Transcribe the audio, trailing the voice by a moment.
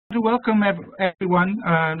welcome everyone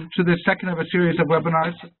to the second of a series of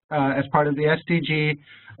webinars as part of the SDG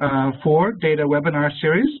 4 data webinar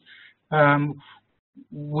series.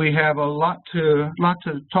 We have a lot to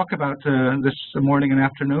talk about this morning and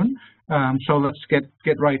afternoon, so let's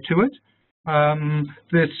get right to it.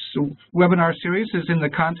 This webinar series is in the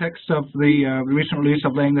context of the recent release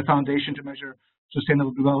of Laying the Foundation to Measure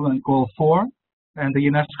Sustainable Development Goal 4 and the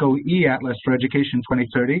UNESCO e-Atlas for Education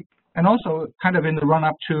 2030, and also kind of in the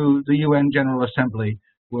run-up to the UN General Assembly,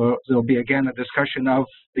 where there'll be again a discussion of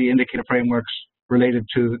the indicator frameworks related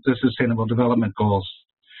to the Sustainable Development Goals.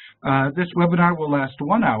 This webinar will last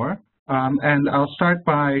 1 hour, and I'll start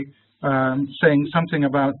by saying something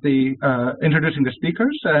about the introducing the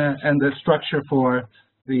speakers and the structure for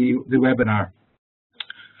the webinar.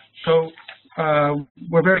 So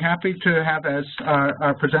we're very happy to have as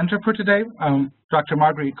our presenter for today Dr.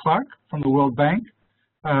 Marguerite Clark from the World Bank.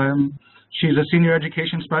 She's a senior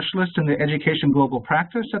education specialist in the Education Global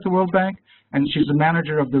Practice at the World Bank, and she's the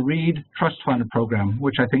manager of the READ Trust Fund program,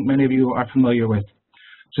 which I think many of you are familiar with.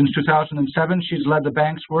 Since 2007, she's led the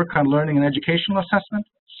bank's work on learning and educational assessment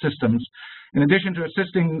systems, in addition to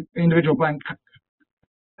assisting individual bank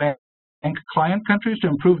client countries to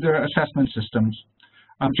improve their assessment systems.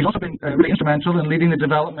 She's also been really instrumental in leading the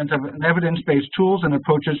development of evidence-based tools and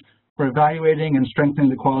approaches for evaluating and strengthening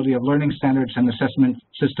the quality of learning standards and assessment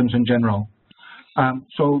systems in general.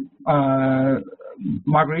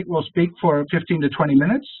 Marguerite will speak for 15 to 20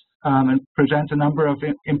 minutes and present a number of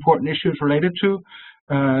important issues related to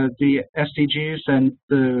the SDGs and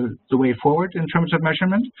the way forward in terms of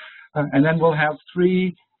measurement. And then we'll have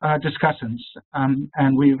 3 discussants,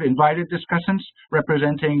 and we've invited discussants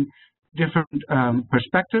representing different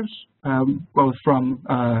perspectives, both from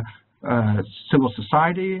civil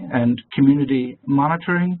society and community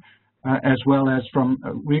monitoring, as well as from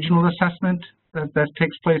regional assessment that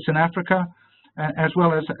takes place in Africa, as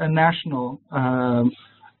well as a national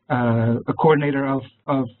a coordinator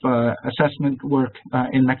of assessment work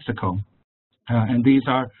in Mexico. And these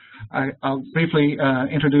are, I'll briefly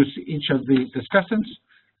introduce each of the discussants.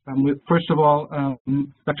 First of all,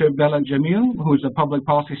 Dr. Bella Jamil, who is a public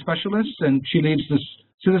policy specialist, and she leads the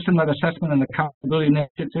Citizen-Led Assessment and Accountability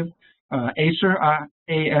Initiative, ACER,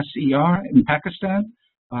 A-S-E-R, in Pakistan.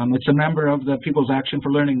 It's a member of the People's Action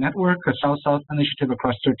for Learning Network, a South-South initiative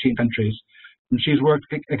across 13 countries. And she's worked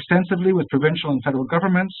extensively with provincial and federal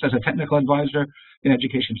governments as a technical advisor in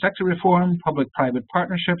education sector reform, public-private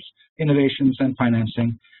partnerships, innovations, and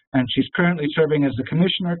financing. And she's currently serving as the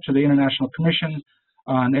commissioner to the International Commission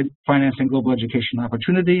on Financing Global Education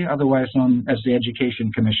Opportunity, otherwise known as the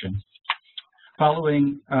Education Commission.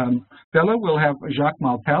 Following Bella, we'll have Jacques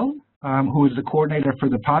Malpel, who is the coordinator for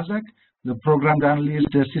the PASEC, the Programme d'analyse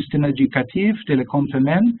des systèmes éducatifs de l'école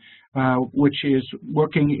féminine, which is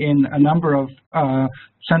working in a number of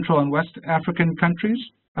Central and West African countries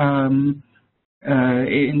in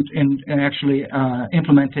actually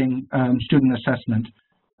implementing student assessment.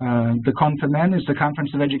 The CONFEMEN is the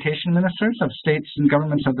Conference of Education Ministers of States and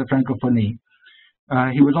Governments of the Francophonie.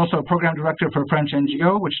 He was also a program director for a French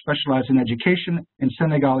NGO, which specialized in education in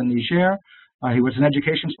Senegal and Niger. He was an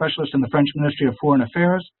education specialist in the French Ministry of Foreign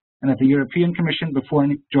Affairs and at the European Commission before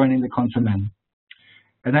joining the CONFEMEN.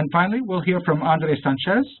 And then finally, we'll hear from André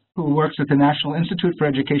Sanchez, who works at the National Institute for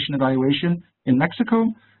Education Evaluation in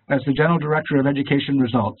Mexico as the General Director of Education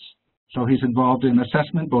Results. So he's involved in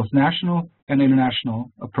assessment, both national and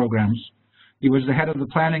international programs. He was the head of the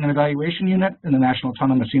Planning and Evaluation Unit in the National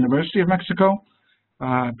Autonomous University of Mexico,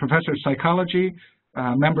 professor of psychology,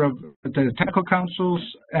 member of the technical councils,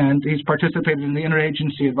 and he's participated in the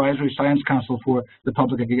Interagency Advisory Science Council for the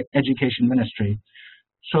Public Education Ministry.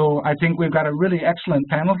 So I think we've got a really excellent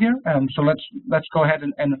panel here. So let's go ahead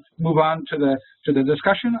and move on to the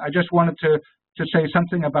discussion. I just wanted to say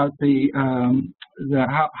something about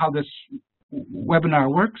how this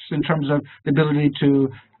webinar works in terms of the ability to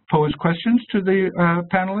pose questions to the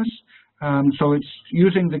panelists. So it's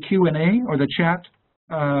using the Q&A or the chat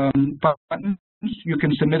button. You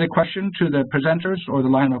can submit a question to the presenters or the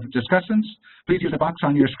line of discussants. Please use the box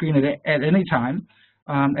on your screen at any time.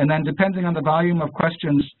 And then depending on the volume of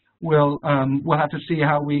questions, we'll have to see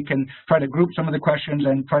how we can try to group some of the questions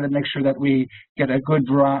and try to make sure that we get a good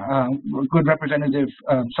representative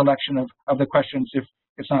selection of the questions if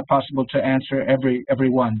it's not possible to answer every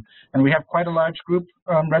one. And we have quite a large group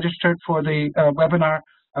registered for the webinar,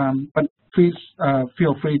 but please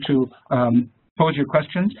feel free to pose your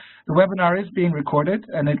questions. The webinar is being recorded,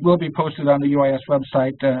 and it will be posted on the UIS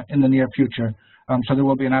website in the near future. So there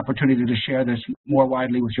will be an opportunity to share this more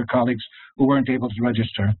widely with your colleagues who weren't able to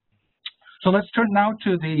register. So let's turn now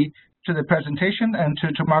to the to the presentation and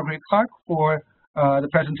to Marguerite Clark for the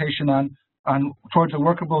presentation on towards a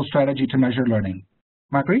workable strategy to measure learning.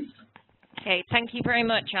 Marguerite? Okay, thank you very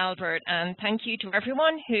much, Albert, and thank you to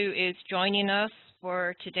everyone who is joining us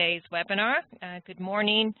for today's webinar. Good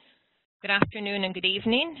morning, good afternoon, and good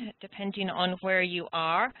evening, depending on where you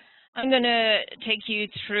are. I'm going to take you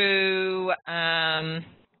through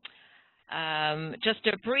just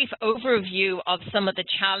a brief overview of some of the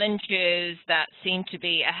challenges that seem to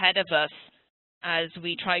be ahead of us as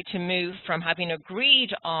we try to move from having agreed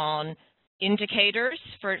on indicators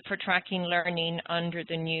for tracking learning under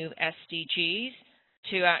the new SDGs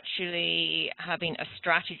to actually having a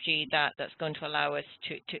strategy that's going to allow us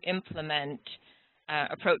to implement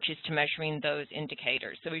approaches to measuring those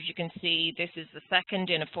indicators. So as you can see, this is the second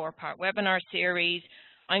in a four-part webinar series.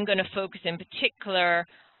 I'm going to focus in particular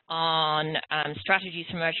on strategies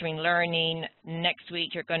for measuring learning. Next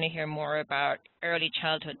week, you're going to hear more about early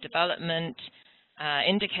childhood development,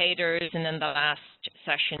 indicators, and then the last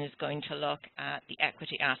session is going to look at the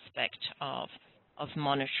equity aspect of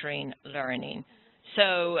monitoring learning.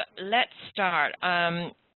 So let's start.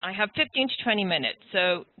 I have 15 to 20 minutes,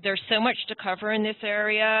 so there's so much to cover in this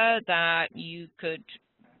area that you could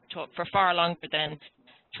talk for far longer than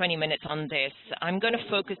 20 minutes on this. I'm going to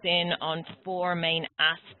focus in on four main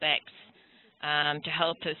aspects to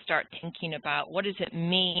help us start thinking about what does it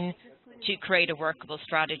mean to create a workable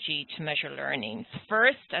strategy to measure learning.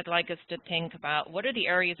 First, I'd like us to think about what are the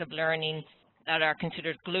areas of learning that are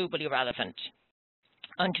considered globally relevant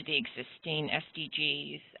under the existing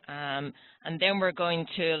SDGs. And then we're going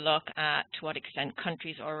to look at to what extent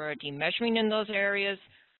countries are already measuring in those areas.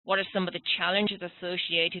 What are some of the challenges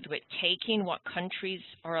associated with taking what countries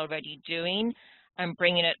are already doing and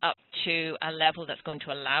bringing it up to a level that's going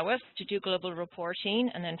to allow us to do global reporting?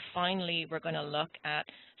 And then finally, we're going to look at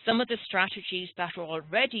some of the strategies that are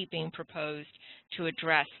already being proposed to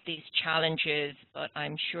address these challenges, but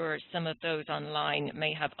I'm sure some of those online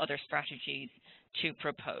may have other strategies to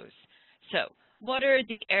propose. So what are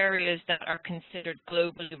the areas that are considered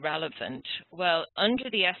globally relevant? Well, under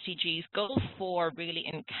the SDGs, Goal 4 really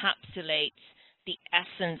encapsulates the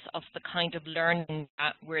essence of the kind of learning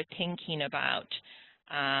that we're thinking about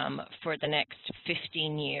for the next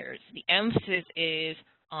 15 years. The emphasis is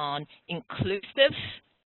on inclusive,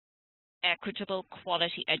 equitable,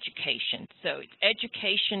 quality education. So it's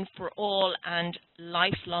education for all and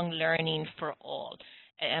lifelong learning for all.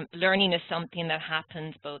 Learning is something that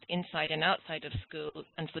happens both inside and outside of school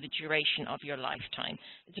and for the duration of your lifetime.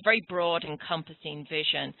 It's a very broad, encompassing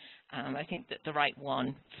vision. I think that the right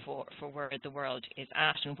one for where the world is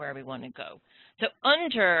at and where we want to go. So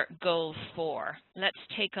under Goal 4, let's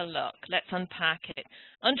take a look. Let's unpack it.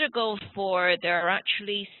 Under Goal 4, there are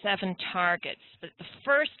actually 7 targets, but the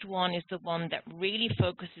first one is the one that really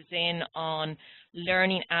focuses in on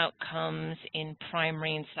learning outcomes in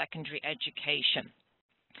primary and secondary education.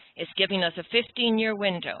 It's giving us a 15-year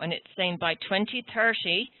window, and it's saying by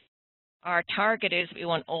 2030, our target is we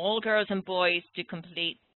want all girls and boys to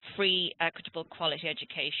complete free, equitable, quality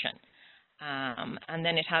education. And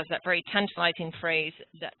then it has that very tantalizing phrase,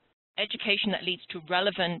 that education that leads to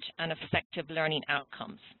relevant and effective learning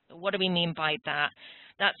outcomes. What do we mean by that?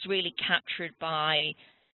 That's really captured by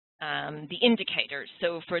the indicators.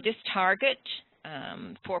 So for this target,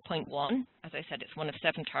 4.1, as I said, it's one of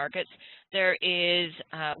 7 targets, there is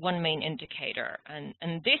one main indicator.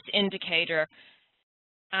 And this indicator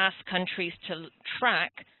asks countries to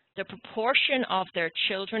track the proportion of their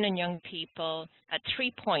children and young people at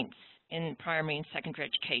 3 points in primary and secondary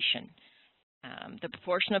education. The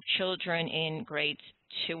proportion of children in grades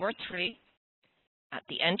 2 or 3, at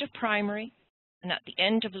the end of primary, and at the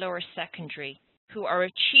end of lower secondary, who are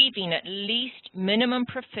achieving at least minimum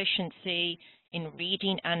proficiency in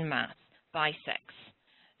reading and math by sex.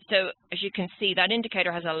 So as you can see, that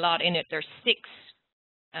indicator has a lot in it. There's 6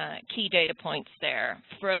 key data points there,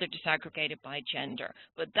 further disaggregated by gender.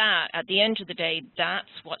 But that, at the end of the day, that's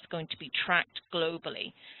what's going to be tracked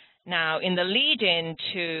globally. Now, in the lead-in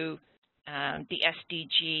to the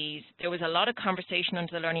SDGs, there was a lot of conversation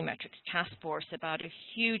under the Learning Metrics Task Force about a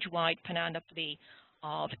huge wide panoply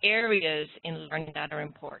of areas in learning that are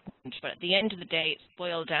important. But at the end of the day, it's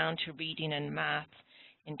boiled down to reading and math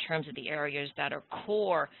in terms of the areas that are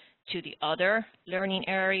core to the other learning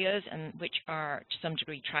areas and which are to some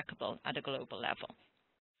degree trackable at a global level.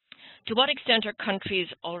 To what extent are countries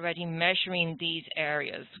already measuring these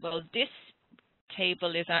areas? Well, this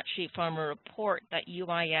table is actually from a report that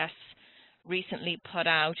UIS recently put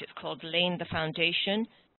out. It's called Laying the Foundation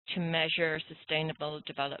to Measure Sustainable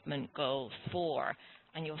Development Goal 4.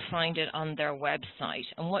 and you'll find it on their website.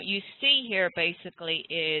 And what you see here basically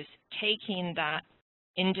is taking that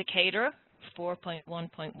indicator,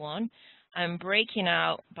 4.1.1, and breaking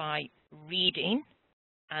out by reading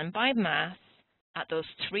and by math at those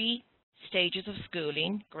 3 stages of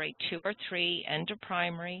schooling, grade 2 or 3, end of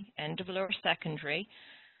primary, end of lower secondary,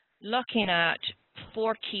 looking at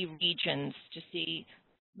 4 key regions to see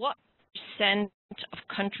what percent of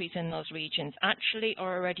countries in those regions actually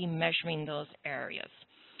are already measuring those areas.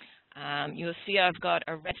 You'll see I've got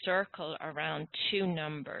a red circle around 2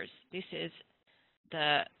 numbers. This is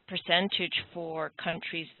the percentage for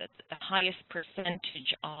countries that the highest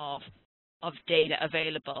percentage of data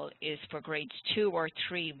available is for grades 2 or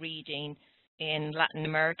 3 reading in Latin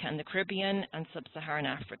America and the Caribbean and Sub-Saharan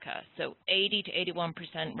Africa. So 80 to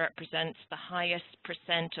 81% represents the highest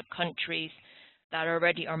percent of countries that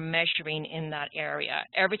already are measuring in that area.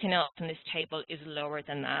 Everything else in this table is lower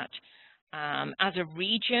than that. As a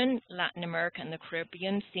region, Latin America and the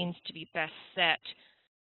Caribbean seems to be best set.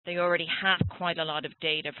 They already have quite a lot of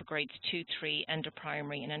data for grades 2, 3, end of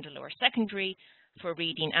primary and end of lower secondary for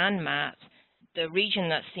reading and math. The region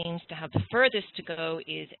that seems to have the furthest to go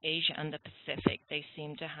is Asia and the Pacific. They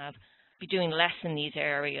seem to be doing less in these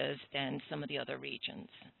areas than some of the other regions.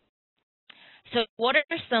 So what are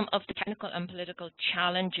some of the technical and political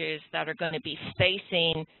challenges that are going to be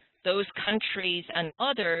facing those countries and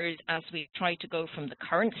others as we try to go from the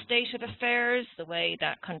current state of affairs, the way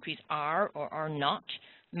that countries are or are not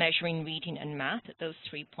measuring reading and math at those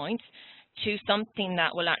 3 points, to something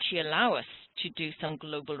that will actually allow us to do some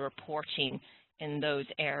global reporting in those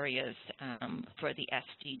areas for the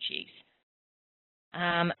SDGs.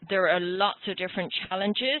 There are lots of different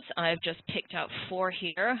challenges. I've just picked out 4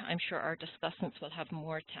 here. I'm sure our discussants will have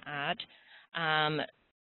more to add.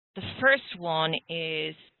 The first one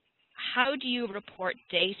is, how do you report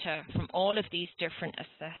data from all of these different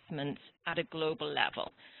assessments at a global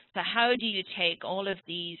level? So how do you take all of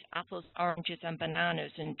these apples, oranges, and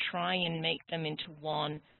bananas and try and make them into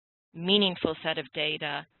one meaningful set of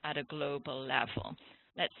data at a global level?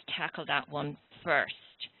 Let's tackle that one first.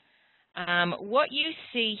 What you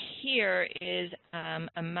see here is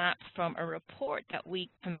a map from a report that we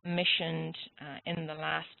commissioned in the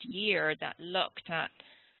last year that looked at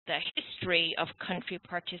the history of country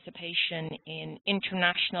participation in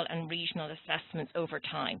international and regional assessments over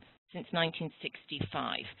time, since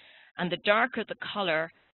 1965. And the darker the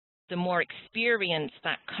color, the more experience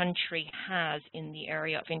that country has in the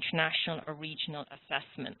area of international or regional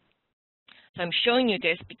assessment. So I'm showing you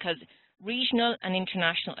this because regional and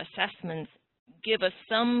international assessments give us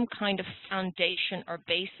some kind of foundation or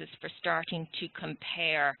basis for starting to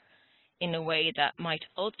compare in a way that might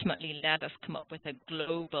ultimately let us come up with a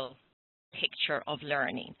global picture of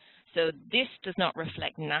learning. So this does not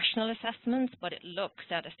reflect national assessments, but it looks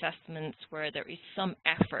at assessments where there is some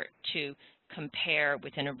effort to compare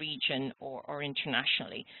within a region or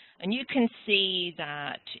internationally. And you can see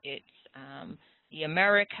that it's the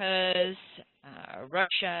Americas,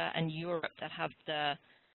 Russia, and Europe that have the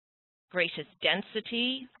greatest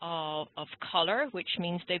density of color, which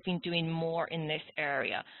means they've been doing more in this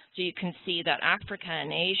area. So you can see that Africa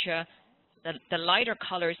and Asia, the lighter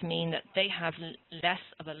colors mean that they have less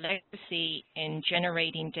of a legacy in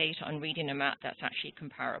generating data on reading and math that's actually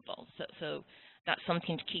comparable. So that's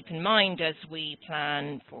something to keep in mind as we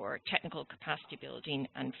plan for technical capacity building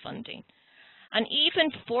and funding. And even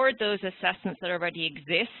for those assessments that already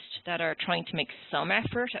exist, that are trying to make some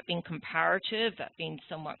effort at being comparative, at being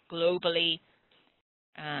somewhat global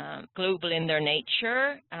in their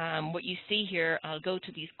nature, what you see here, I'll go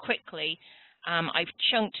to these quickly. I've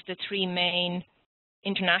chunked the 3 main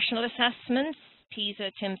international assessments,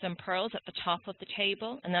 PISA, TIMSS, and PEARLS at the top of the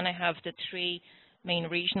table, and then I have the 3 main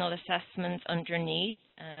regional assessments underneath,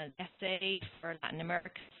 SA for Latin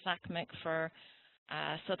America, SACMEC for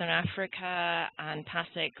Southern Africa, and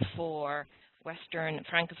PASIC for Western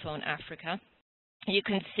Francophone Africa. You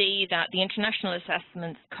can see that the international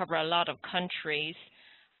assessments cover a lot of countries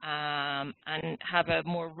and have a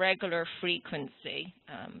more regular frequency.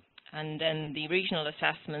 And then the regional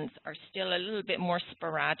assessments are still a little bit more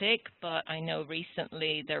sporadic, but I know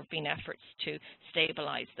recently there have been efforts to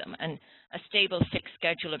stabilize them. And a stable, fixed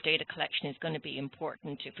schedule of data collection is going to be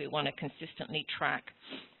important if we want to consistently track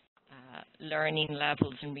learning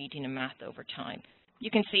levels in reading and math over time.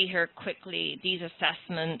 You can see here quickly these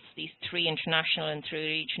assessments, these 3 international and 3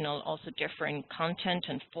 regional, also differ in content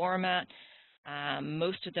and format.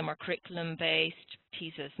 Most of them are curriculum-based,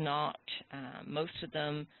 PISA is not. Most of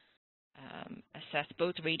them assess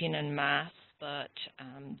both reading and math, but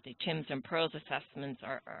the TIMSS and PEARLS assessments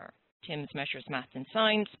are TIMSS measures math and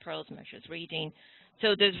science, PEARLS measures reading.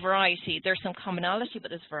 So there's variety. There's some commonality, but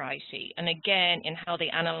there's variety. And again, in how they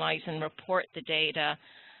analyze and report the data,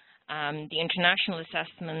 the international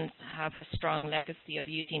assessments have a strong legacy of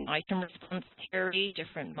using item response theory,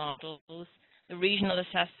 different models. The regional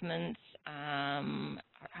assessments are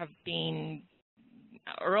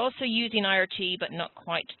also using IRT, but not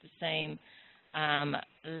quite to the same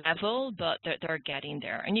level, but they're getting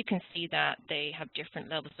there. And you can see that they have different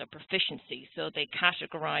levels of proficiency. So they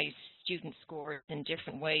categorize student scores in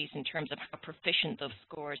different ways in terms of how proficient those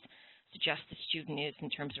scores suggest the student is in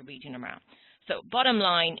terms of reading or math. So bottom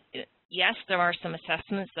line, yes, there are some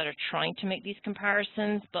assessments that are trying to make these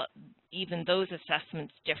comparisons, but even those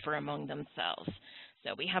assessments differ among themselves.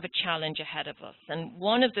 So we have a challenge ahead of us. And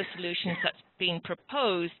one of the solutions that's being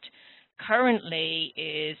proposed currently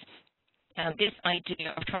is this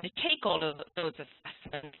idea of trying to take all of those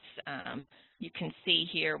assessments. You can see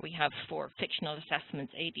here we have 4 fictional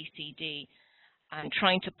assessments, A, B, C, D, and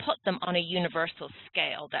trying to put them on a universal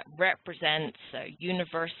scale that represents a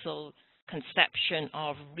universal conception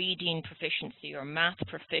of reading proficiency or math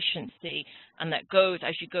proficiency, and that goes,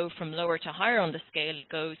 as you go from lower to higher on the scale, it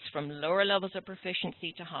goes from lower levels of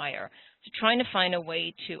proficiency to higher. So trying to find a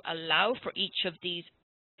way to allow for each of these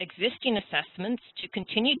existing assessments to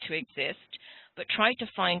continue to exist, but try to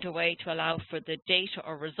find a way to allow for the data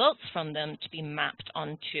or results from them to be mapped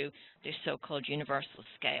onto this so-called universal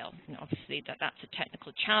scale. And obviously that's a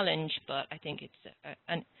technical challenge, but I think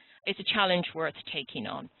it's a challenge worth taking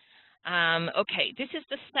on. Okay, this is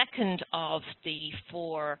the second of the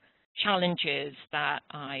 4 challenges that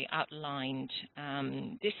I outlined.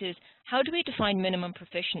 This is, how do we define minimum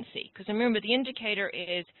proficiency? Because remember, the indicator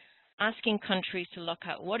is asking countries to look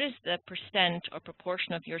at what is the percent or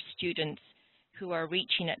proportion of your students who are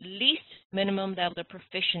reaching at least minimum level of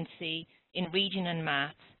proficiency in reading and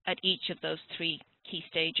math at each of those 3 key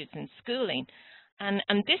stages in schooling.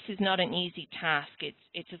 And this is not an easy task.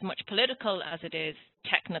 It's as much political as it is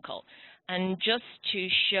technical. And just to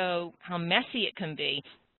show how messy it can be,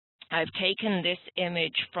 I've taken this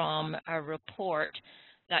image from a report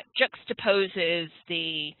that juxtaposes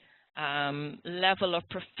the level of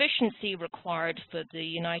proficiency required for the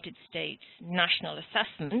United States National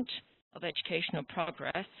Assessment of Educational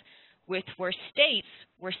Progress with where states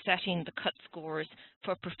were setting the cut scores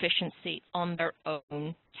for proficiency on their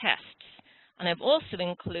own tests. And I've also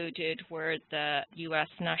included where the U.S.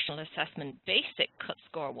 National Assessment basic cut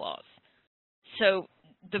score was. So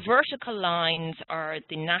the vertical lines are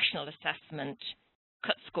the national assessment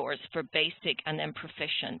cut scores for basic and then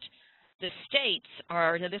proficient. The states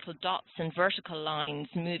are the little dots and vertical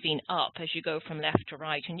lines moving up as you go from left to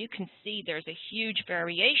right. And you can see there's a huge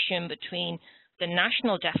variation between the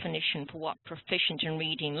national definition for what proficient in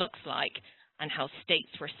reading looks like and how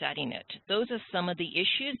states were setting it. Those are some of the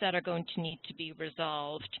issues that are going to need to be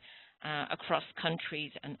resolved across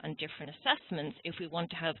countries and different assessments if we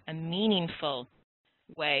want to have a meaningful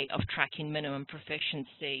way of tracking minimum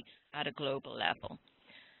proficiency at a global level.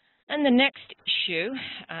 And the next issue,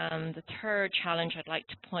 the third challenge I'd like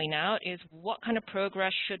to point out is what kind of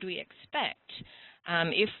progress should we expect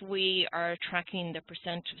if we are tracking the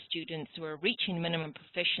percent of students who are reaching minimum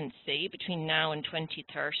proficiency between now and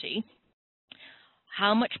 2030.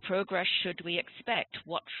 How much progress should we expect?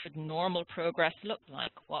 What should normal progress look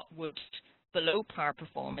like? What would below par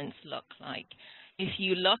performance look like? If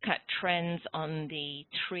you look at trends on the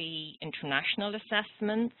 3 international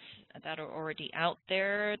assessments that are already out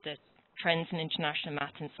there, the Trends in International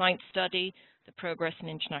Math and Science Study, the Progress in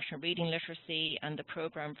International Reading Literacy, and the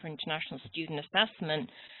Program for International Student Assessment,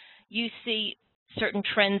 you see certain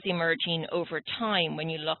trends emerging over time when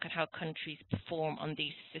you look at how countries perform on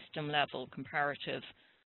these system-level comparative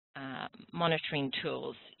monitoring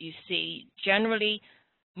tools. You see generally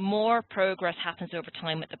more progress happens over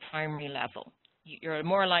time at the primary level. You're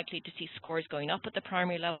more likely to see scores going up at the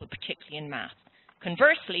primary level, particularly in math.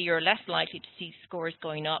 Conversely, you're less likely to see scores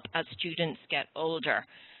going up as students get older,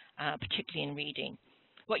 particularly in reading.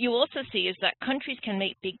 What you also see is that countries can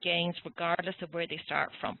make big gains regardless of where they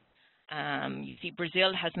start from. You see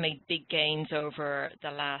Brazil has made big gains over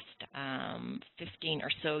the last 15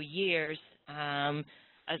 or so years,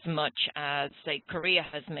 as much as, say, Korea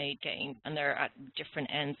has made gains, and they're at different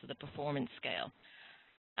ends of the performance scale.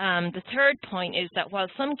 The third point is that while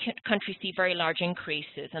some countries see very large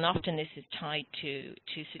increases, and often this is tied to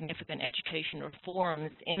significant education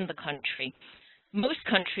reforms in the country, most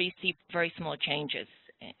countries see very small changes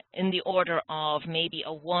in the order of maybe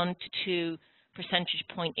a 1 to 2 percentage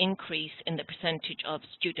point increase in the percentage of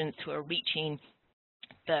students who are reaching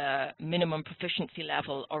the minimum proficiency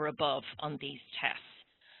level or above on these tests.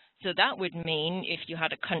 So that would mean if you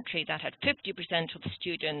had a country that had 50% of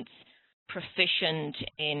students proficient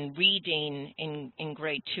in reading in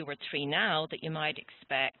grade 2 or 3 now, that you might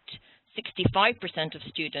expect 65% of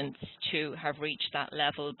students to have reached that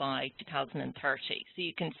level by 2030. So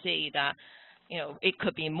you can see that, you know, it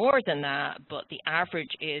could be more than that, but the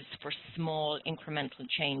average is for small incremental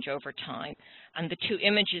change over time. And the two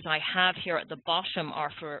images I have here at the bottom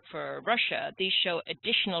are for Russia. These show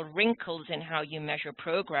additional wrinkles in how you measure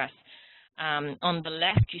progress. On the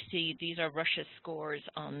left, you see these are Russia's scores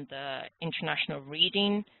on the International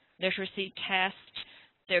Reading Literacy Test.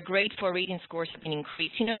 Their grade 4 reading scores have been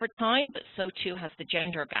increasing over time, but so too has the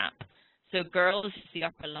gender gap. So girls is the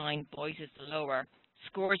upper line, boys is the lower.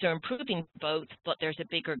 Scores are improving both, but there's a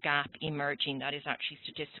bigger gap emerging that is actually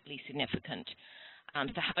statistically significant.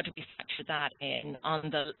 So how do we factor that in? On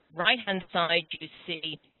the right-hand side, you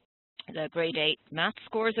see the grade 8 math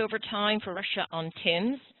scores over time for Russia on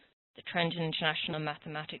TIMSS, the Trend in International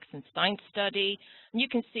Mathematics and Science Study. And you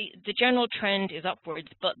can see the general trend is upwards,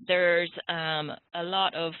 but there's a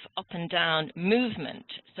lot of up and down movement.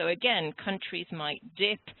 So again, countries might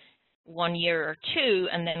dip 1 year or two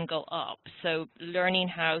and then go up. So learning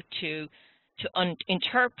how to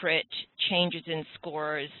interpret changes in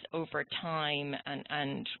scores over time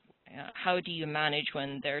and how do you manage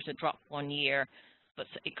when there's a drop 1 year, but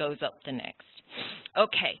it goes up the next.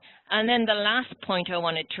 Okay, and then the last point I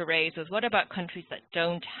wanted to raise was, what about countries that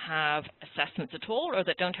don't have assessments at all, or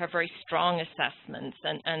that don't have very strong assessments?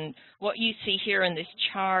 And what you see here in this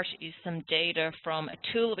chart is some data from a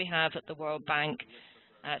tool we have at the World Bank.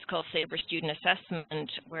 It's called Sabre Student Assessment,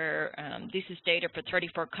 where this is data for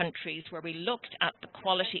 34 countries where we looked at the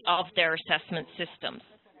quality of their assessment systems.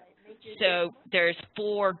 So there's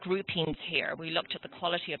 4 groupings here. We looked at the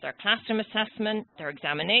quality of their classroom assessment, their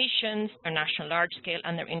examinations, their national large scale,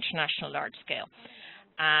 and their international large scale.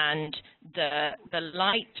 And the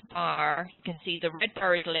light bar, you can see the red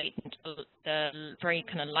bar is latent, the very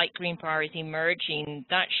kind of light green bar is emerging.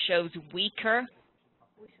 That shows weaker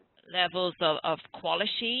levels of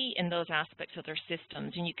quality in those aspects of their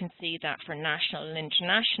systems. And you can see that for national and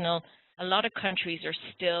international, a lot of countries are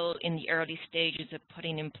still in the early stages of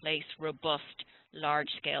putting in place robust,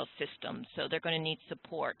 large-scale systems. So they're going to need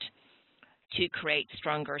support to create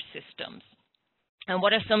stronger systems. And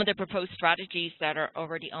what are some of the proposed strategies that are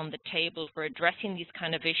already on the table for addressing these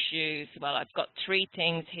kind of issues? Well, I've got 3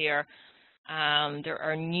 things here. There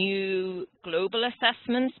are new global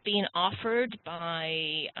assessments being offered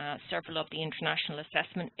by several of the international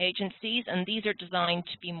assessment agencies, and these are designed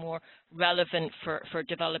to be more relevant for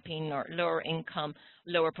developing or lower income,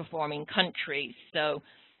 lower performing countries. So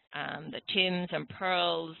the TIMSS and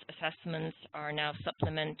PEARLS assessments are now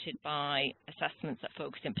supplemented by assessments that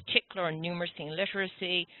focus in particular on numeracy and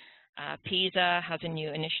literacy. PISA has a new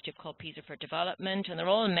initiative called PISA for Development, and they're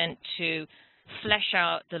all meant to flesh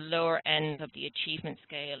out the lower end of the achievement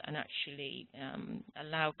scale and actually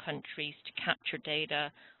allow countries to capture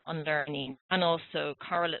data on learning and also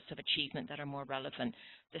correlates of achievement that are more relevant.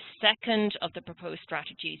 The second of the proposed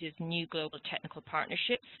strategies is new global technical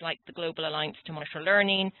partnerships like the Global Alliance to Monitor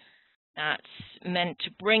Learning. That's meant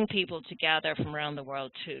to bring people together from around the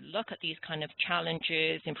world to look at these kind of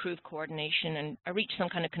challenges, improve coordination, and reach some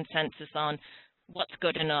kind of consensus on what's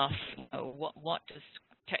good enough, you know, what does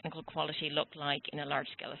technical quality look like in a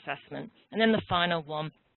large-scale assessment. And then the final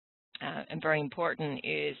one, and very important,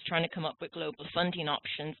 is trying to come up with global funding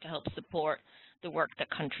options to help support the work that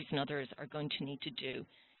countries and others are going to need to do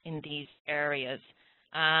in these areas.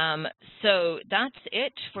 So that's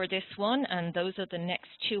it for this one, and those are the next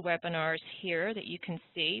 2 webinars here that you can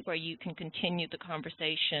see, where you can continue the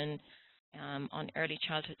conversation on early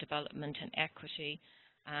childhood development and equity.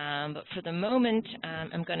 But for the moment,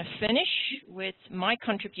 I'm going to finish with my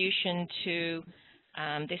contribution to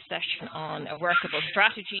this session on a workable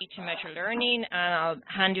strategy to measure learning, and I'll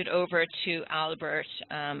hand it over to Albert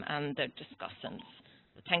and the discussants.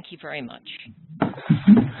 So thank you very much.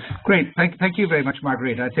 Great. Thank you very much,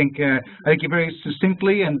 Marguerite. I think you very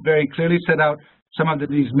succinctly and very clearly set out some of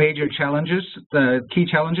these major challenges, the key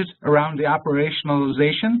challenges around the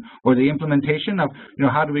operationalization or the implementation of, you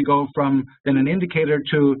know, how do we go from then an indicator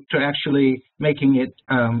to actually making it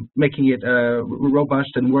robust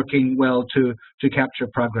and working well to capture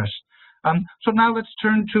progress. So now let's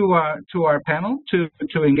turn to our panel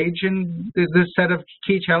to engage in this set of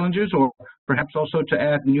key challenges, or perhaps also to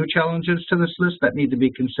add new challenges to this list that need to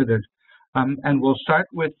be considered. And we'll start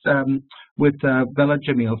with Bella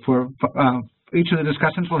Jamil. For each of the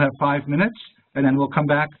discussants will have 5 minutes, and then we'll come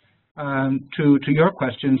back to your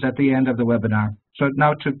questions at the end of the webinar. So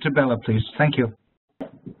now to Bella, please. Thank you.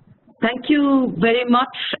 Thank you very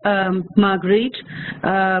much, Marguerite,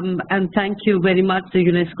 and thank you very much, the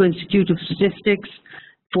UNESCO Institute of Statistics,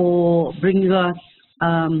 for bringing us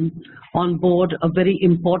on board a very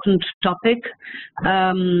important topic.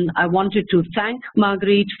 I wanted to thank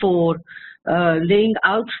Marguerite for laying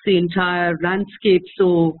out the entire landscape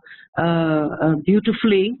so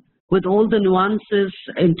beautifully, with all the nuances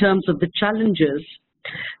in terms of the challenges.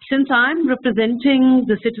 Since I'm representing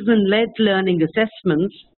the citizen-led learning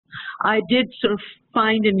assessments, I did sort of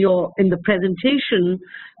find in the presentation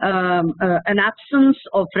an absence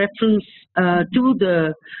of reference to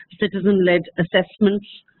the citizen-led assessments,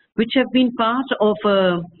 which have been part of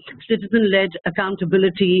a citizen-led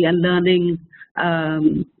accountability and learning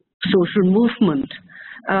social movement.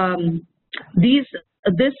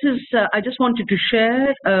 I just wanted to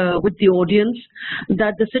share with the audience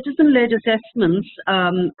that the citizen-led assessments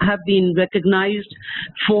have been recognized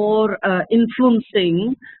for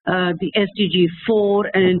influencing the SDG 4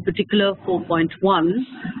 and in particular 4.1,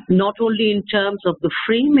 not only in terms of the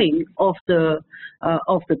framing of the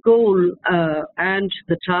goal and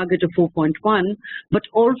the target of 4.1, but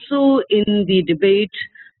also in the debate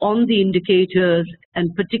on the indicators,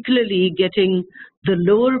 and particularly getting the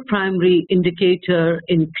lower primary indicator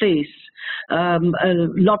in place.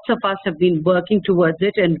 Lots of us have been working towards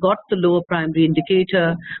it and got the lower primary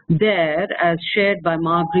indicator there, as shared by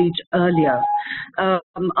Marguerite earlier.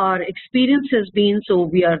 Our experience has been, so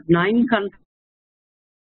we are 9 countries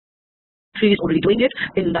already doing it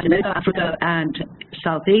in Latin America, Africa, and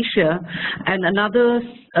South Asia, and another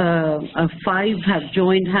 5 have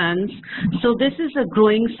joined hands. So this is a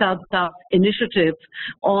growing South-South initiative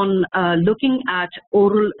on looking at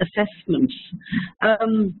oral assessments.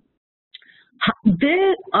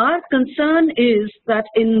 Our concern is that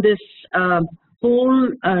in this whole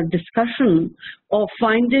discussion of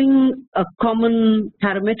finding a common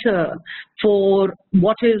parameter for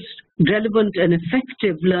what is relevant and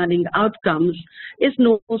effective learning outcomes is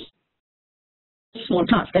no small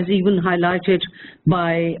task, as even highlighted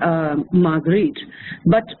by Marguerite.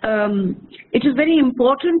 But it is very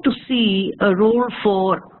important to see a role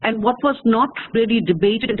for, and what was not really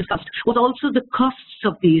debated and discussed was also the costs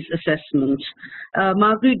of these assessments.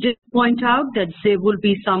 Marguerite did point out that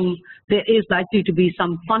there is likely to be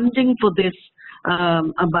some funding for this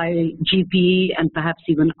by GPE and perhaps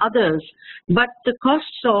even others, but the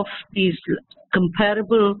costs of these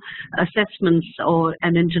comparable assessments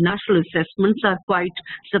and international assessments are quite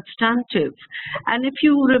substantive. And if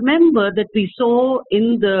you remember that we saw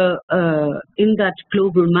in that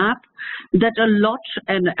global map that a lot,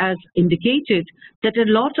 and as indicated, that a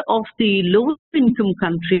lot of the low income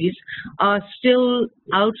countries are still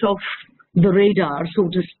out of the radar, so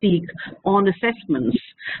to speak, on assessments.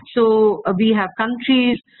 So we have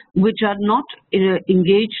countries which are not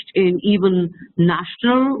engaged in even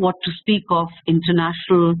national, what to speak of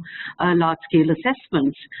international large-scale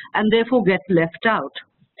assessments, and therefore get left out.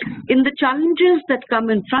 In the challenges that come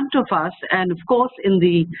in front of us, and of course in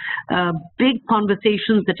the big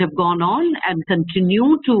conversations that have gone on and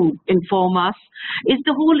continue to inform us, is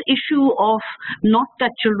the whole issue of not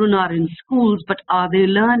that children are in schools, but are they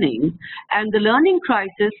learning? And the learning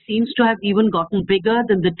crisis seems to have even gotten bigger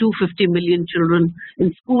than the 250 million children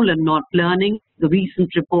in school and not learning. The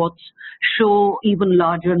recent reports show even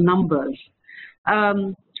larger numbers.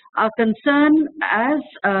 Our concern as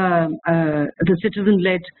the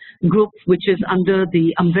citizen-led group, which is under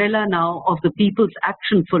the umbrella now of the People's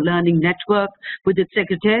Action for Learning Network with its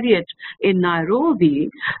secretariat in Nairobi,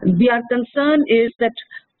 our concern is that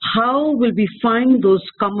how will we find those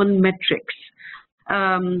common metrics?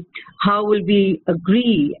 How will we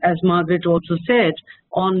agree, as Margaret also said,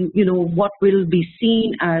 on what will be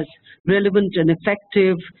seen as relevant and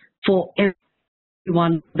effective for everyone,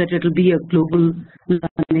 that it will be a global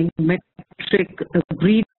learning metric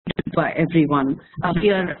agreed by everyone.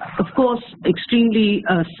 We are, of course, extremely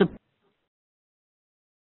assessment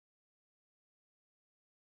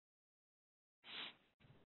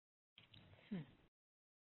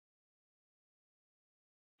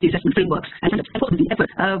frameworks and the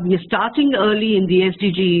effort. We are starting early in the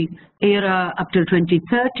SDG era up till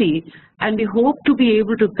 2030, and we hope to be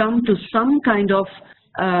able to come to some kind of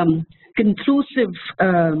conclusive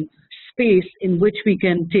space in which we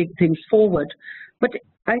can take things forward. But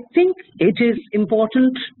I think it is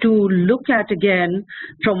important to look at again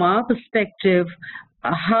from our perspective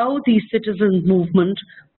how the citizen movement,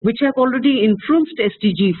 which have already influenced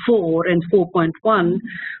SDG 4 and 4.1,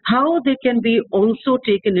 how they can be also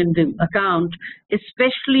taken into account,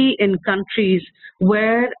 especially in countries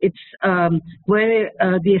where the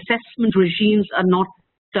assessment regimes are not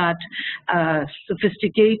that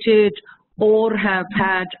sophisticated or have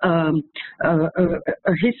had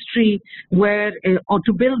a history where or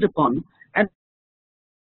to build upon. And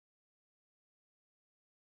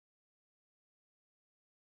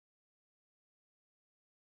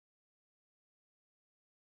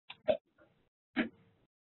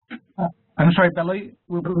I'm sorry, Bella.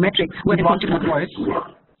 metrics. We lost your voice.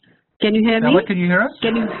 Can you hear me? Bella, can you hear us?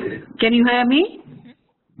 Can you hear me?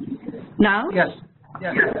 Now? Yes.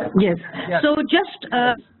 Yes. Yes. Yes. So just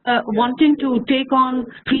wanting to take on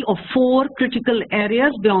 3 or 4 critical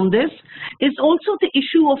areas beyond this is also the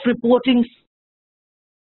issue of reporting.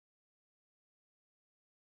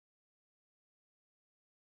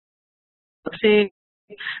 Say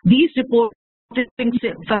these reporting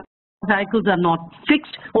cycles are not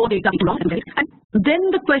fixed or they come wrong. And then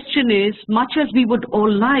the question is, much as we would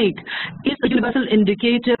all like, is a universal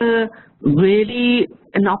indicator really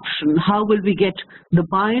an option? How will we get the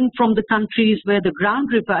buy-in from the countries where the ground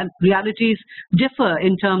realities differ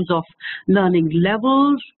in terms of learning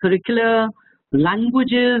levels, curricula,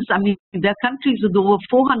 languages? I mean, there are countries with over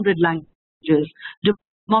 400 languages.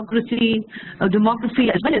 Demography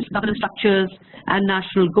as well as governance structures and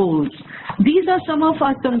national goals. These are some of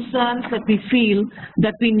our concerns that we feel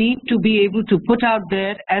that we need to be able to put out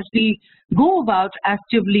there as we go about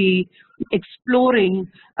actively exploring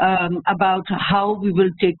about how we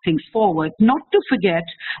will take things forward. Not to forget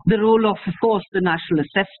the role of course, the national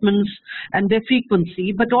assessments and their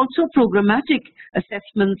frequency, but also programmatic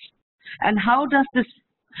assessments, and how does this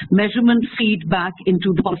measurement feed back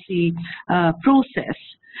into the policy process.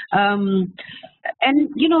 And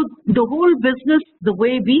you know, the whole business, the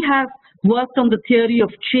way we have worked on the theory of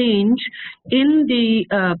change in the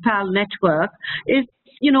PAL network is,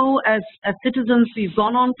 you know, as citizens, we've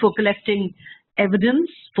gone on for collecting evidence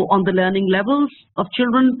on the learning levels of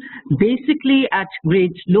children, basically at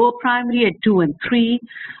grades lower primary at 2 and 3,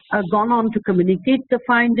 gone on to communicate the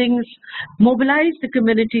findings, mobilize the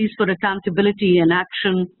communities for accountability and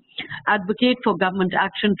action, advocate for government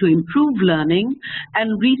action to improve learning,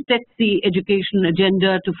 and reset the education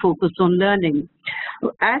agenda to focus on learning.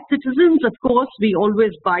 As citizens, of course, we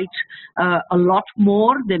always bite a lot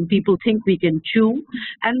more than people think we can chew,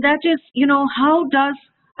 and that is, you know, how does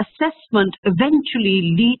assessment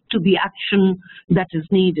eventually lead to the action that is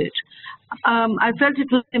needed? I felt it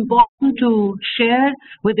was important to share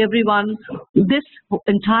with everyone this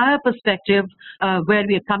entire perspective where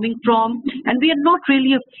we are coming from, and we are not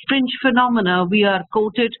really a fringe phenomena. We are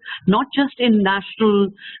quoted not just in national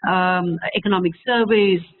economic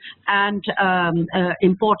surveys and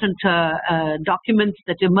important documents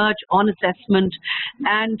that emerge on assessment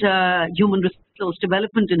and human resource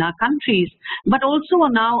development in our countries, but also are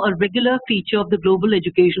now a regular feature of the Global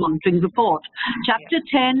Education Monitoring Report. Chapter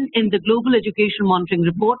 10 in the Global Education Monitoring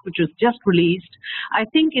Report, which was just released, I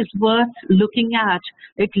think is worth looking at.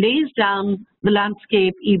 It lays down the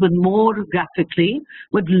landscape even more graphically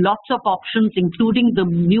with lots of options, including the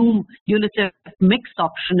new UNICEF mixed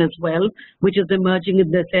option as well, which is emerging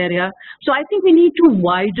in this area. So I think we need to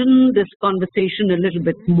widen this conversation a little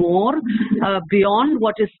bit more beyond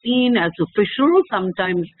what is seen as official,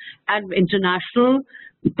 sometimes and international,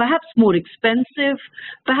 perhaps more expensive,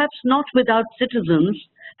 perhaps not without citizens,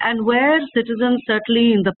 and where citizens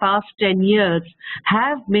certainly in the past 10 years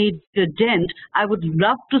have made a dent. I would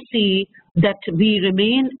love to see that we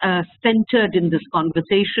remain centered in this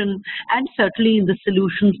conversation and certainly in the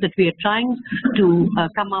solutions that we are trying to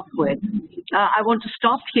come up with. I want to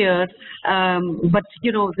stop here, but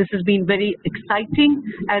you know, this has been very exciting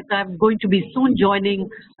as I'm going to be soon joining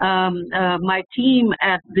my team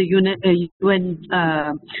at the UN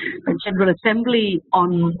General Assembly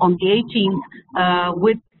on the 18th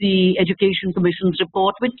with the Education Commission's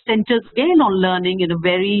report, which centers again on learning in a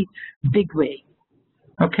very big way.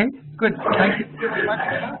 Okay, good. Thank you very much.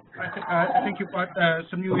 I think you brought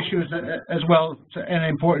some new issues as well and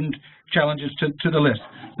important challenges to the list.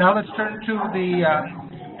 Now let's turn to the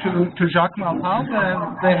to Jacques Malpal,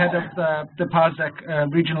 the head of the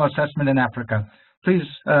PASEC Regional Assessment in Africa. Please,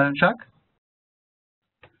 Jacques.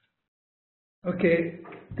 Okay,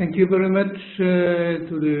 thank you very much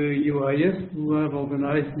to the UIS who have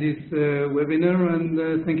organized this webinar,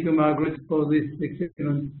 and thank you, Margaret, for this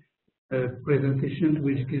excellent presentation,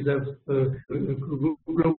 which gives us a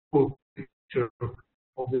global picture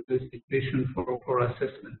of the situation for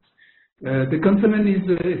assessment. The conference is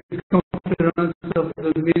a conference of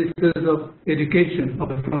the ministers of education of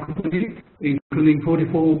the Francophonie, including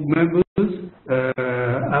 44 members,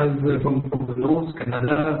 as from the North,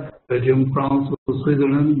 Canada, Belgium, France,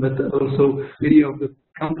 Switzerland, but also many of the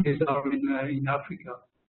countries are in Africa.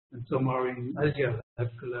 and some are in Asia,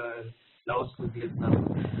 like Laos, Vietnam,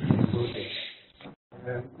 Cambodia.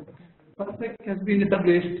 PASEC has been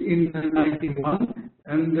established in 1991,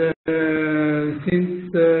 and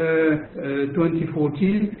since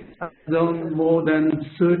 2014 has done more than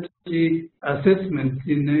 30 assessments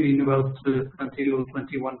in about 20 or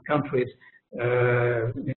 21 countries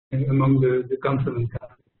among the continent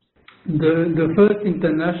countries. The first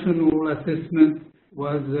international assessment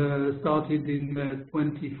was started in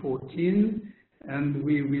 2014, and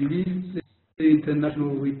we released the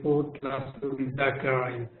international report last year in Dakar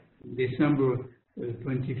in December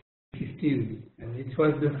 2015. And it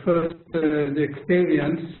was the first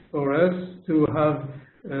experience for us to have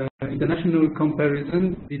international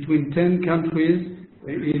comparison between 10 countries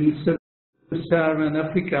in Sub-Saharan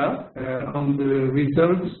Africa on the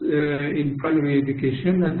results in primary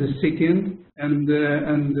education at the second and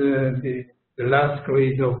the last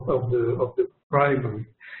grade of the primary.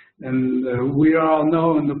 And we are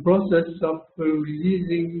now in the process of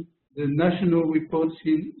releasing the national reports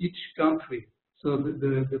in each country. So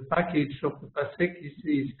the package of the PASEC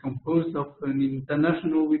is composed of an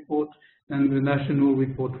international report and the national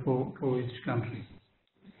report for each country.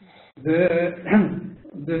 The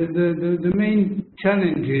main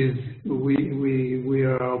challenges we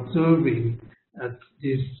are observing at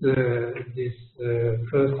this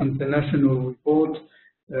first international report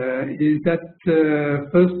is that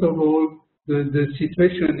first of all the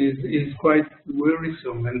situation is quite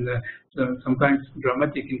worrisome and sometimes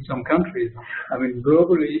dramatic in some countries. I mean,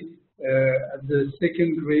 globally, at the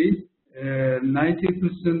second grade,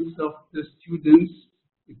 90% of the students,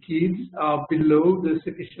 the kids, are below the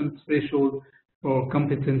sufficient threshold for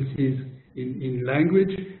competencies in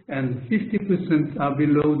language, and 50% are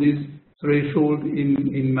below this threshold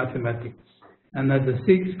in mathematics. And at the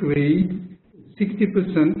sixth grade,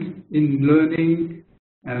 60% in learning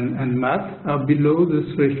and math are below the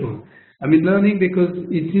threshold. I mean, learning because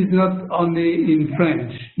it is not only in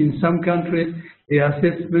French. In some countries, the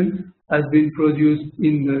assessment has been produced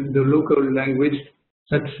in the local language,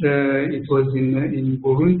 such it was in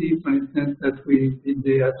Burundi, for instance, that we did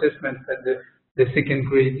the assessment at the second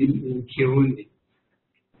grade in Kirundi.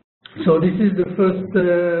 So this is the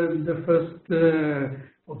first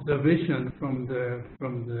observation from the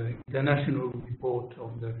international report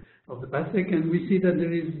of the PASEC, and we see that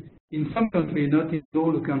there is in some countries, not in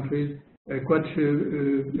all the countries, quite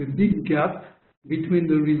a big gap between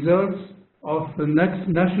the results of the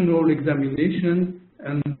national examination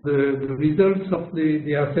and the results of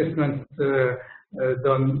the assessment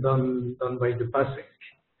done by the PASEC.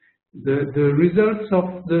 The results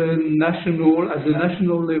of the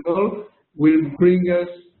national level will bring us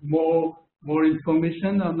more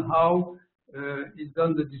information on how is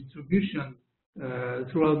done the distribution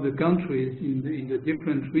throughout the countries in the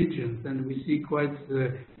different regions, and we see quite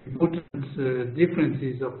important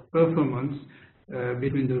differences of performance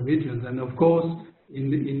between the regions. And of course,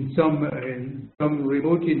 in some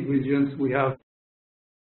remote regions, we have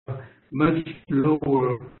much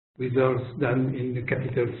lower results than in the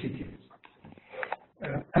capital cities.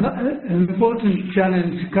 An important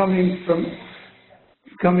challenge coming from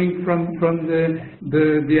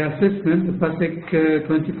the assessment, the PASEC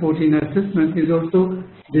 2014 assessment, is also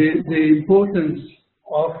the importance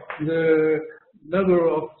of the number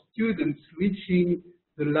of students reaching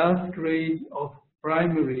the last grade of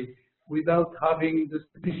primary without having the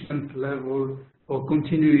sufficient level for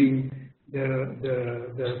continuing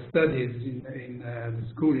their studies in the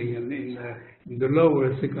schooling and in the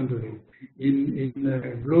lower secondary.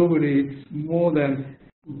 Globally, it's more than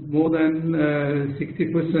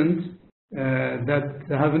 60% that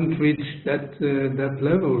haven't reached that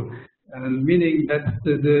level, meaning that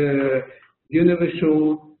the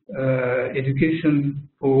universal education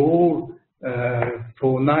for all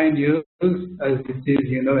for 9 years, as it is,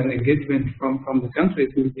 an engagement from the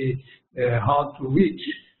countries, will be hard to reach.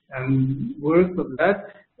 And worse than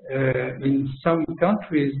that, in some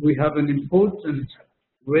countries we have an important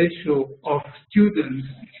ratio of students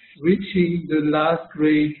reaching the last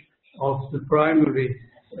grade of the primary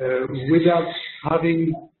without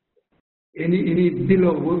having any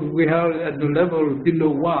below. We are at the level below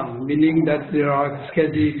 1, meaning that they are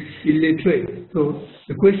scarcely illiterate. So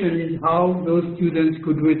the question is how those students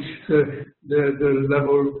could reach the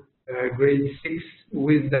level grade 6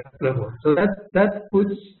 with that level. So that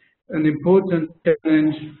puts an important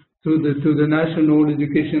challenge to the national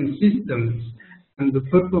education systems and the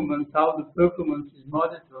performance, how the performance is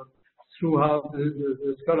monitored throughout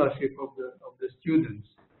the scholarship of the students.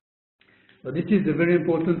 So this is a very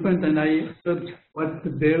important point, and I heard what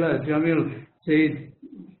Bella Jamil said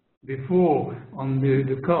before on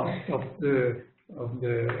the cost of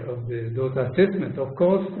those assessments. Of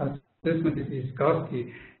course, assessment is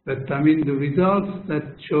costly, but I mean the results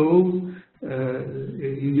that show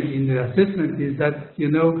in the assessment is that, you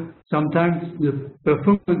know, sometimes the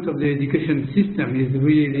performance of the education system is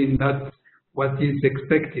really not what is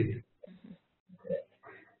expected.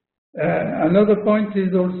 Another point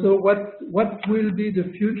is also what will be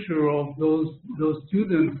the future of those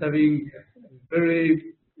students having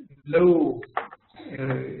very low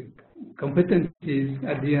competencies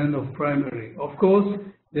at the end of primary. Of course,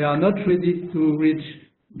 they are not ready to reach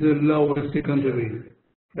the lower secondary.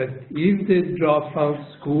 But if they drop out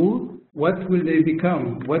school, what will they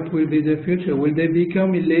become? What will be their future? Will they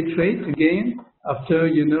become illiterate again after,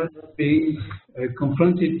 you know, being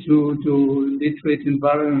confronted to literate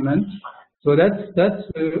environment? So that's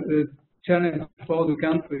a challenge for the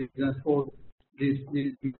country and for this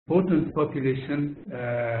important population,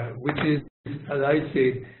 which is, as I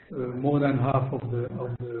said, more than half of the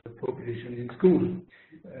population in school.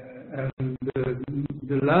 And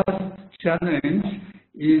the last challenge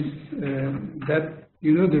is that,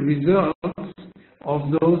 you know, the results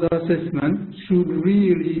of those assessments should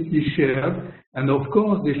really be shared, and of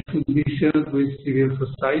course they should be shared with civil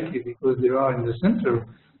society because they are in the center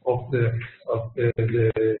of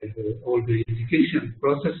all the education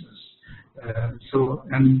processes.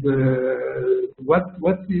 What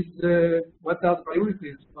are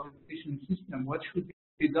priorities for the education system? What should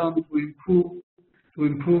be done to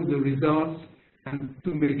improve the results and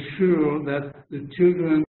to make sure that the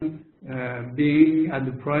children being at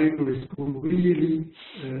the primary school really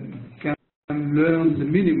can learn the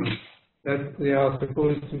minimum that they are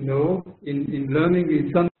supposed to know. In learning,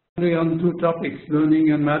 it's only on two topics,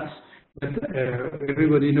 learning and maths, but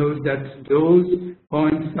everybody knows that those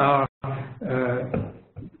points are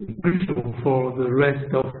crucial for the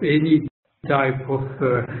rest of any type of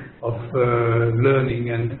learning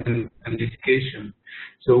and education.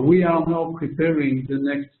 So we are now preparing the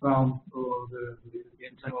next round for the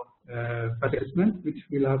internal assessment, which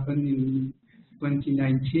will happen in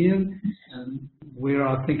 2019. And we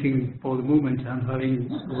are thinking for the moment and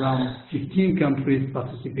having around 15 countries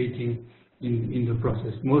participating in the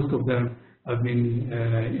process. Most of them have been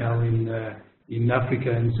in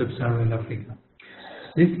Africa and sub-Saharan Africa.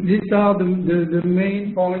 These are the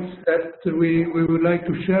main points that we would like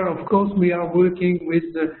to share. Of course, we are working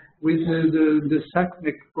with the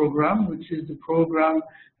SACMEC program, which is the program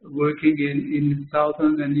working in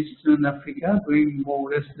Southern and Eastern Africa, doing more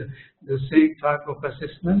or less the same type of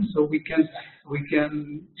assessment. So we can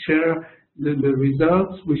share the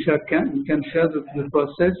results. We can share the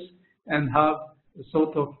process and have a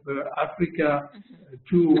sort of Africa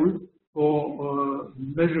tool for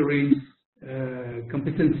measuring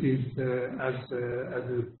competencies at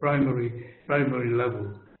a primary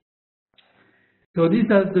level. So these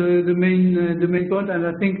are the main point, and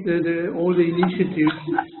I think that all the initiatives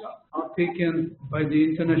are taken by the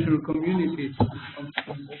international community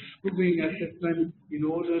improving assessment in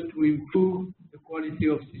order to improve the quality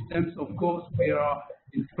of systems. Of course, we are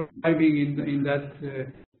striving in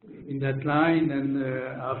that line, and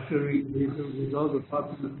after with all the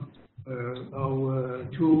partners, our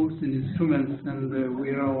tools and instruments, and we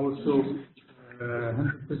are also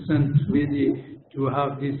 100% ready to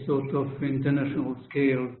have this sort of international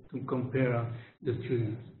scale to compare the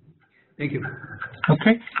students. Thank you.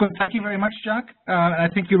 Okay, good. Thank you very much, Jacques. I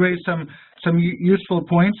think you raised some useful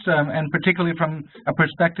points, and particularly from a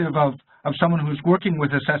perspective of someone who's working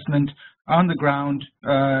with assessment on the ground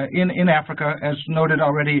in Africa, as noted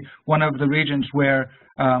already, one of the regions where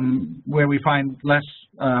we find less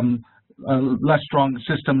strong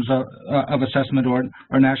systems of assessment or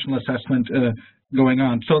national assessment going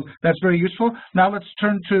on. So that's very useful. Now let's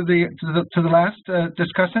turn to the last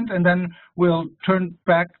discussant, and then we'll turn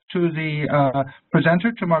back to the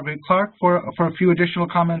presenter, to Marguerite Clark, for a few additional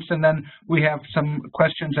comments, and then we have some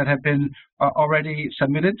questions that have been already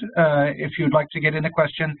submitted. If you'd like to get in a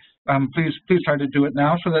question, please try to do it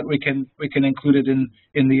now so that we can include it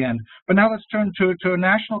in the end. But now let's turn to a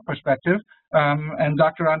national perspective, and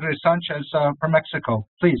Dr. Andres Sanchez from Mexico,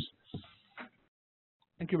 please.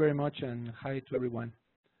 Thank you very much, and hi to everyone.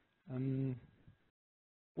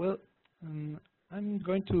 Well, I'm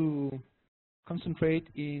going to concentrate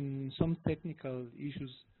in some technical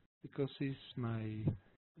issues because it's my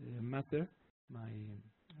matter, my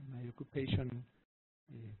occupation,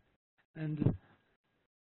 and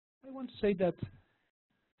I want to say that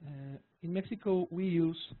in Mexico we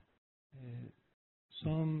use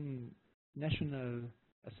some national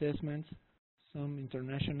assessments, some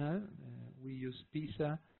international. We use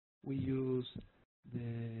PISA, we use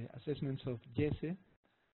the assessments of GESE.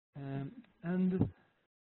 And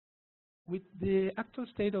with the actual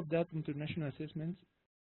state of that international assessment,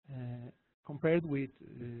 compared with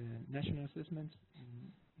national assessments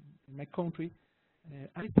in my country,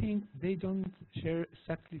 I think they don't share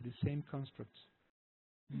exactly the same constructs.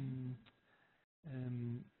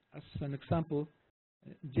 As an example,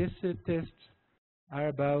 GESE tests are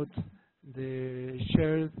about the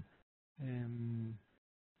shared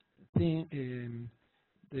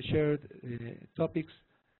topics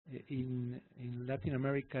in Latin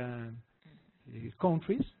America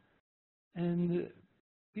countries, and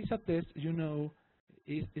PISA test, you know,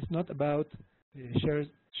 is not about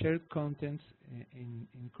shared contents in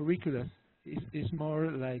curricula. It's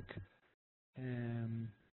more like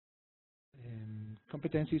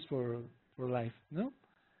competencies for life, no?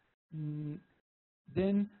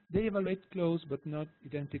 Then they evaluate close but not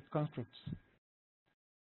identical constructs.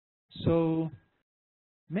 So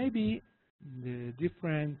maybe the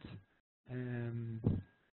different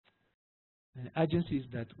agencies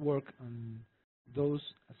that work on those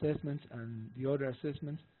assessments and the other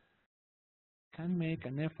assessments can make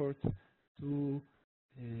an effort to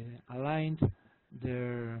align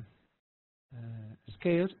their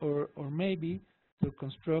scales, or maybe to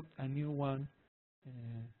construct a new one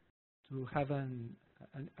to have a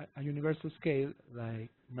universal scale, like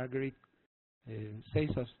Marguerite says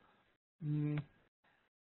us.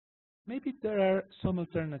 Maybe there are some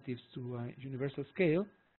alternatives to a universal scale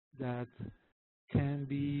that can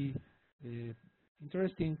be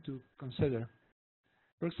interesting to consider.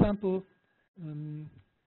 For example,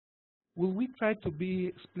 will we try to be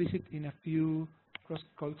explicit in a few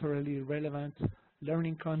cross-culturally relevant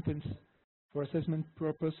learning contents for assessment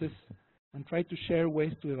purposes and try to share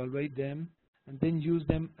ways to evaluate them and then use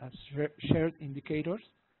them as shared indicators?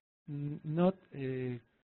 Not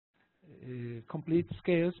complete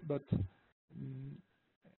scales, but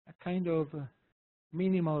a kind of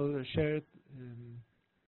minimal shared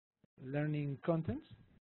learning contents.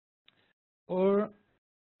 Or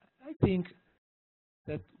I think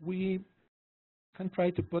that we can try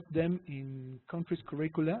to put them in countries'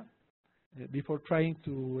 curricula before trying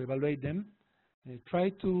to evaluate them. Try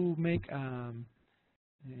to make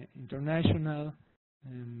international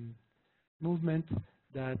movement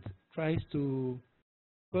that tries to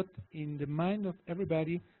put in the mind of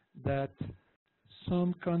everybody that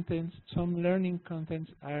some contents, some learning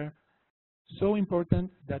contents are so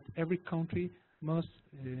important that every country must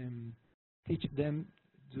teach them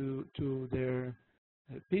to their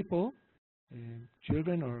people,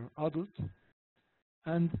 children or adults,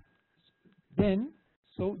 and then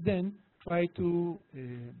try to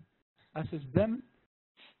assess them.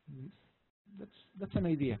 That's an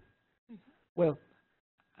idea. Well,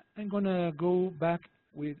 I'm gonna go back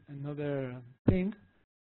with another thing.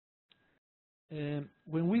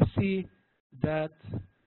 When we see that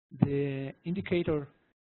the indicator,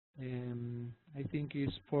 I think is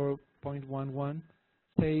 4.11,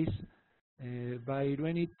 says by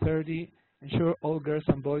 2030, ensure all girls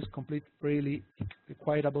and boys complete freely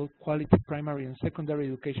equitable quality primary and secondary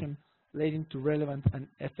education leading to relevant and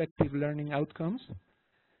effective learning outcomes.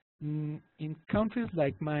 In countries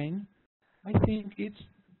like mine, I think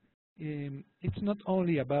it's not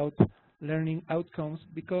only about learning outcomes,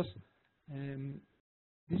 because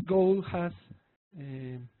this goal has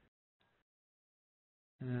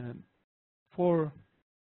 4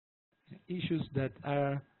 issues that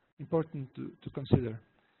are important to consider.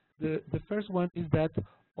 The first one is that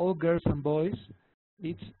all girls and boys,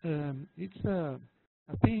 it's a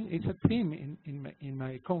theme in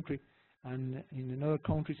my country and in other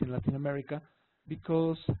countries in Latin America,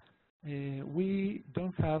 because we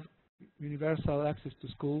don't have universal access to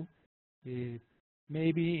school.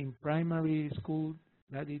 Maybe in primary school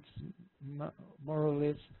that it's more or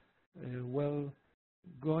less well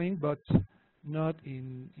going, but not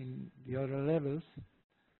in the other levels.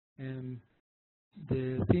 And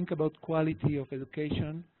the think about quality of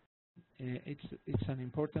education, it's an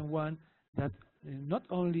important one that not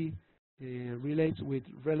only relates with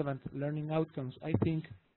relevant learning outcomes. I think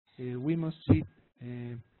we must see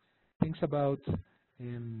things about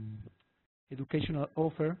educational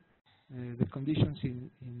offer, the conditions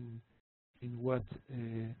in what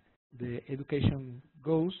the education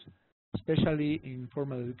goes, especially in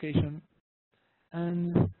formal education,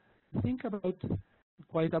 and think about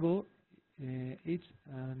equitable. It's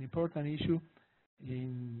an important issue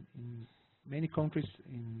in many countries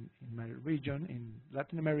in my region, in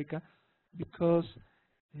Latin America, because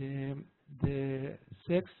the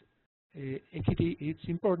sex equity is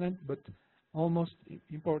important, but almost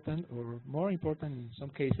important, or more important in some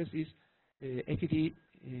cases, is equity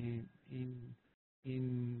in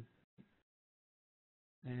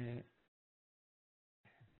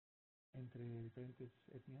entre diferentes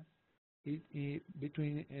etnias,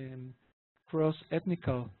 between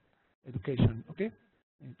cross-ethnical education, okay,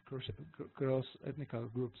 and cross-ethnical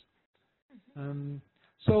groups.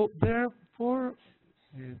 So there are four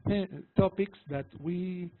topics that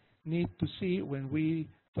we need to see when we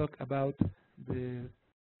talk about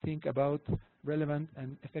think about relevant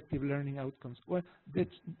and effective learning outcomes. Well,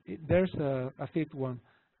 there's a fifth one,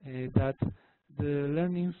 that the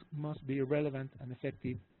learnings must be relevant and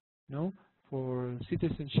effective, for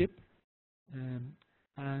citizenship,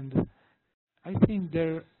 and I think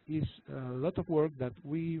there is a lot of work that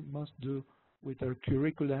we must do with our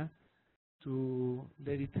curricula to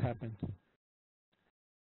let it happen.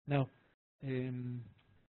 Now,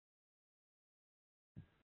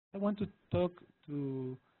 I want to talk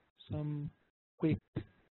to some quick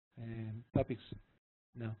topics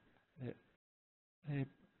now.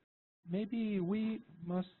 Maybe we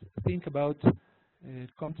must think about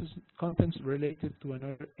contents related to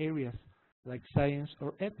another areas like science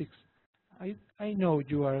or ethics. I know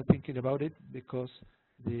you are thinking about it because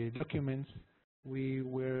the documents we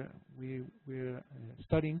were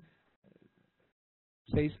studying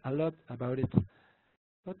says a lot about it.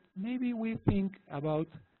 But maybe we think about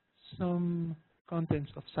some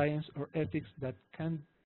contents of science or ethics that can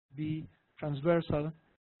be transversal,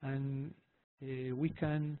 and we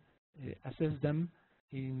can assess them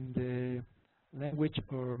in the language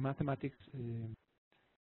or mathematics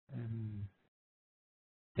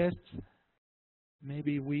tests.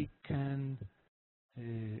 Maybe we can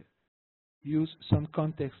use some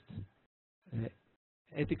context,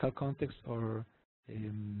 ethical context or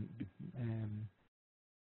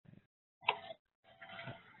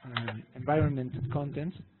environment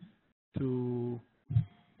contents to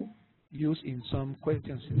use in some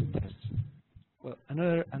questions in tests. Well,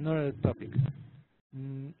 another topic.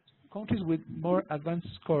 Countries with more advanced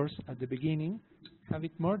scores at the beginning have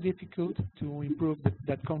it more difficult to improve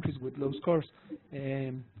than countries with low scores.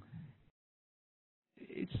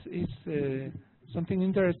 It's something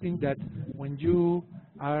interesting that when you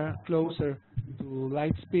are closer to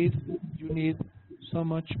light speed, you need so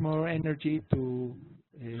much more energy to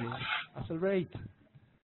accelerate.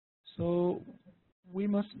 So we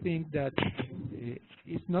must think that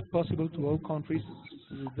it's not possible to all countries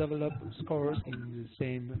to develop scores in the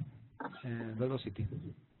same velocity.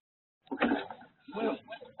 Well,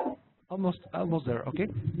 almost there, okay?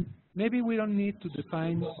 Maybe we don't need to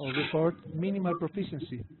define or report minimal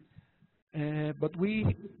proficiency, but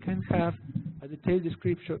we can have a detailed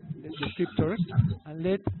descriptors and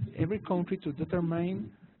let every country to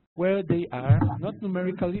determine where they are, not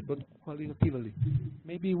numerically, but qualitatively.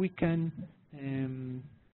 Maybe we can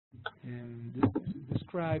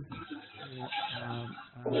describe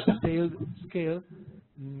a detailed scale,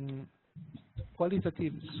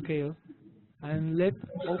 qualitative scale, and let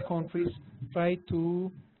all countries try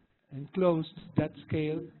to enclose that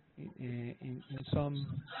scale in some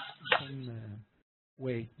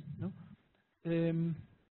way. No?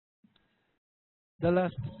 The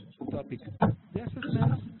last topic. The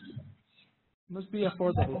assessments must be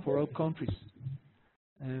affordable for all countries.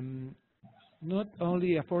 Not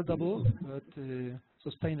only affordable, but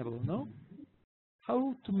sustainable, no?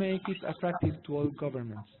 How to make it attractive to all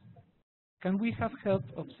governments? Can we have help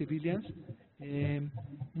of civilians? In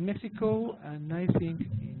Mexico, and I think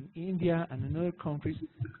in India and in other countries,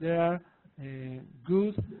 there are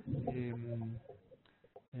good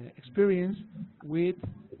experience with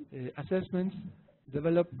assessments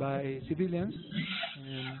developed by civilians,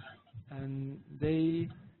 and they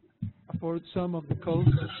afford some of the cost.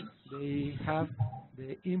 They have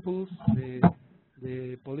the impulse,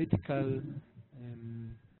 the political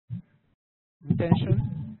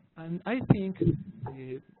intention, and I think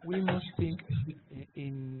we must think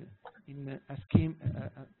in a scheme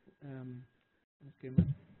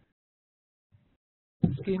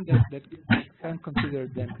that can consider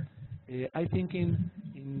them. I think in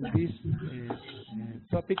this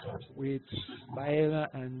topic with Baela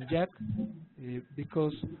and Jack,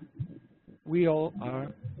 because we all are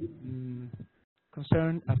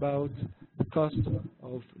concerned about the cost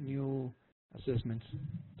of new assessments.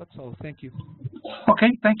 That's all. Thank you.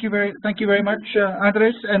 Okay, thank you very much,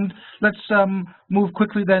 Andres. And let's move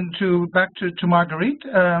quickly then back to Marguerite.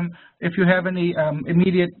 If you have any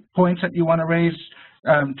immediate points that you want to raise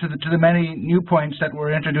to the many new points that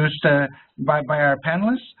were introduced by our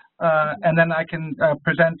panelists, and then I can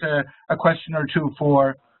present a question or two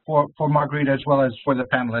for Marguerite as well as for the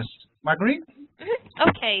panelists. Marguerite?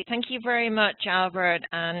 Okay, thank you very much, Albert,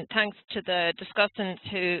 and thanks to the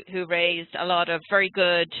discussants who raised a lot of very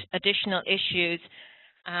good additional issues.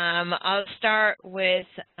 I'll start with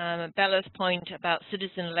Bella's point about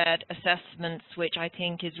citizen-led assessments, which I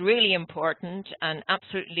think is really important and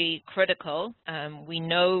absolutely critical. We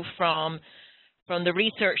know from the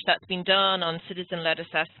research that's been done on citizen-led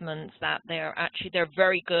assessments that they're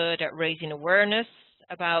very good at raising awareness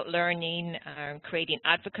about learning, creating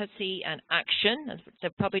advocacy and action.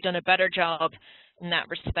 They've probably done a better job in that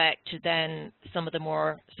respect than some of the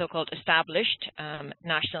more so-called established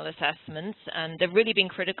national assessments, and they've really been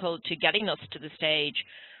critical to getting us to the stage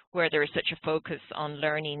where there is such a focus on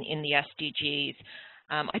learning in the SDGs.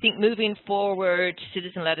 I think moving forward,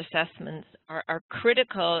 citizen-led assessments are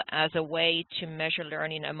critical as a way to measure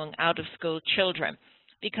learning among out-of-school children,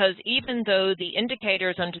 because even though the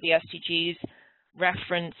indicators under the SDGs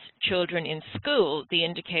reference children in school, the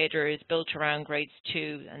indicator is built around grades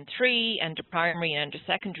 2 and 3, under primary and under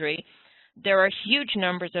secondary, there are huge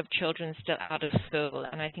numbers of children still out of school,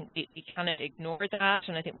 and I think we cannot ignore that,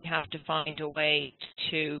 and I think we have to find a way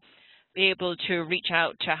to be able to reach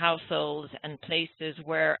out to households and places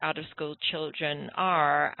where out-of-school children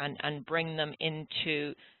are and bring them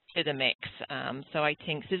into the mix. So I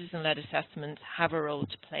think citizen-led assessments have a role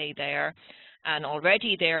to play there. And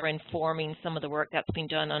already they're informing some of the work that's been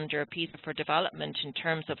done under PISA for Development in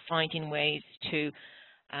terms of finding ways to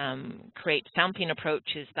create sampling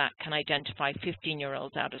approaches that can identify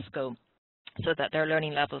 15-year-olds out of school so that their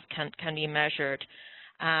learning levels can be measured.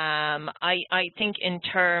 I think in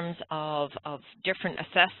terms of different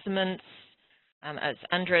assessments, as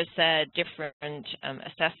Andrea said, different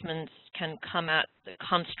assessments can come at the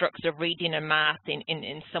constructs of reading and math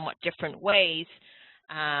in somewhat different ways.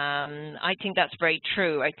 I think that's very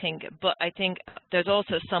true. But I think there's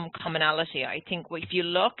also some commonality. I think if you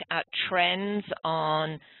look at trends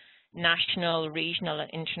on national, regional, and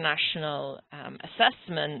international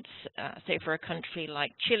assessments, say for a country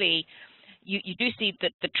like Chile, you do see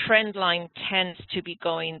that the trend line tends to be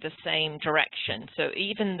going the same direction. So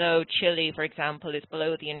even though Chile, for example, is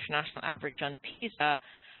below the international average on PISA,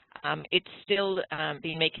 it's still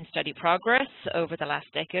been making steady progress over the last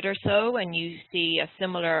decade or so, and you see a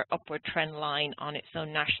similar upward trend line on its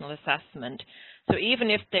own national assessment. So even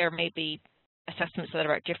if there may be assessments that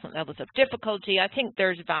are at different levels of difficulty, I think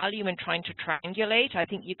there's value in trying to triangulate. I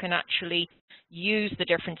think you can actually use the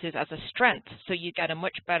differences as a strength, so you get a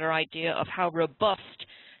much better idea of how robust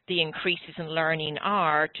the increases in learning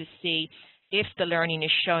are, to see if the learning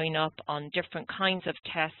is showing up on different kinds of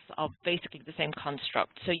tests of basically the same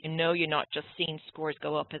construct. So you know you're not just seeing scores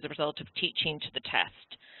go up as a result of teaching to the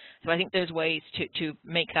test. So I think there's ways to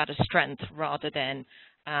make that a strength rather than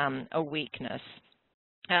a weakness.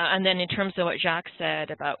 And then in terms of what Jacques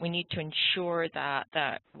said about we need to ensure that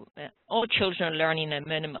all children are learning a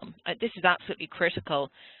minimum, this is absolutely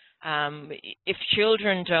critical. If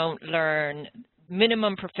children don't learn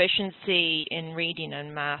minimum proficiency in reading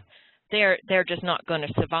and math, they're just not going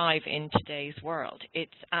to survive in today's world.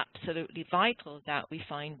 It's absolutely vital that we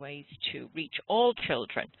find ways to reach all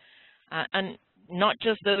children, and not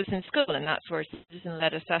just those in school, and that's where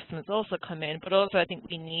citizen-led assessments also come in, but also I think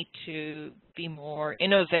we need to be more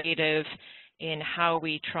innovative in how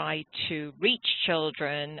we try to reach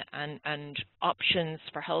children and options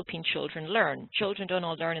for helping children learn. Children don't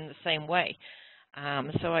all learn in the same way.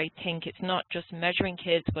 So I think it's not just measuring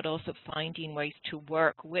kids, but also finding ways to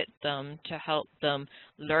work with them to help them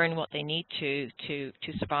learn what they need to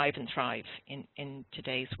survive and thrive in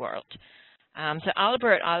today's world. So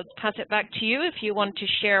Albert, I'll pass it back to you if you want to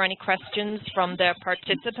share any questions from the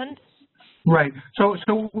participants. Right. So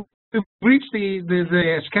we've reached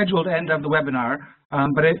the scheduled end of the webinar.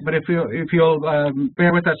 But if you'll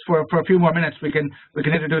bear with us for a few more minutes, we can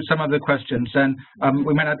introduce some of the questions, and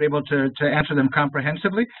we might not be able to answer them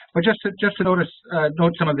comprehensively. But just to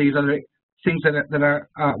note some of these other things that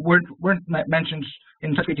weren't mentioned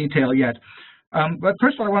in such detail yet. But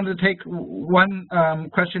first of all, I wanted to take one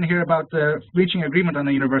question here about the reaching agreement on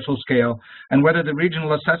a universal scale and whether the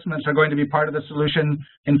regional assessments are going to be part of the solution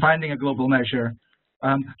in finding a global measure.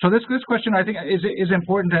 So this question I think is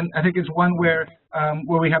important, and I think is one where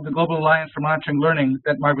we have the Global Alliance for Monitoring Learning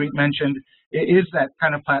that Marguerite mentioned. It is that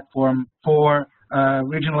kind of platform for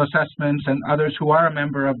regional assessments and others who are a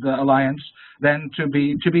member of the alliance then to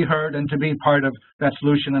be heard and to be part of that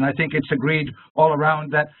solution. And I think it's agreed all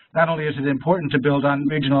around that not only is it important to build on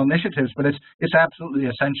regional initiatives, but it's absolutely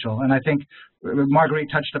essential. And I think Marguerite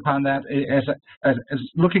touched upon that as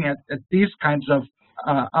looking at these kinds of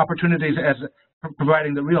opportunities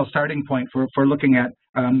providing the real starting point for looking at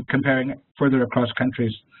comparing further across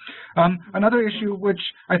countries. Another issue, which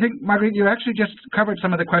I think, Marguerite, you actually just covered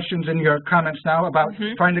some of the questions in your comments now about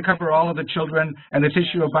trying to cover all of the children, and this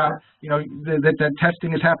issue about, you know, that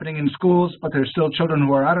testing is happening in schools, but there's still children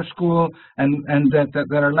who are out of school and that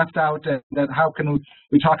are left out, and that how can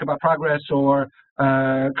we talk about progress or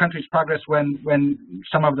countries' progress when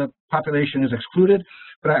some of the population is excluded.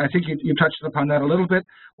 But I think you touched upon that a little bit.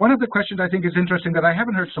 One of the questions I think is interesting that I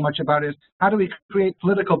haven't heard so much about is how do we create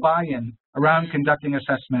political buy-in around conducting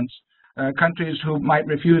assessments? Countries who might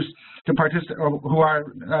refuse to participate or who are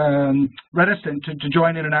reticent to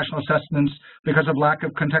join international assessments because of lack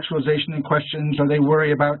of contextualization in questions, or they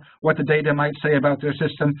worry about what the data might say about their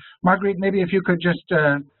system. Marguerite, maybe if you could just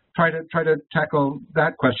try to tackle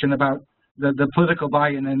that question about the political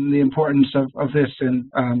buy-in and the importance of this in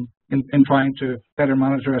trying to better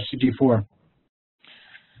monitor SDG 4.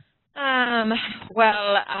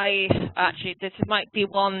 Well, this might be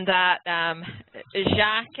one that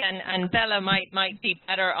Jacques and Bella might be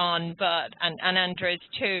better on, but and Andres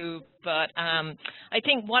too. But I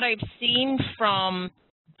think what I've seen from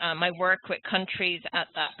my work with countries at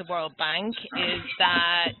the World Bank is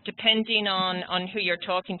that depending on who you're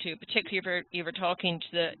talking to, particularly if you're talking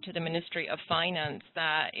to the Ministry of Finance,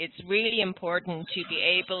 that it's really important to be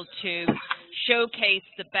able to showcase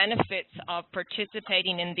the benefits of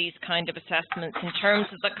participating in these kind of assessments in terms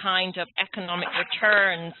of the kind of economic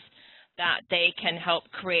returns that they can help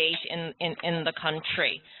create in the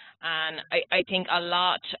country. And I think a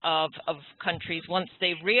lot of countries, once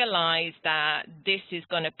they realize that this is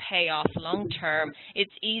going to pay off long term,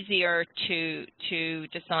 it's easier to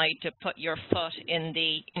decide to put your foot in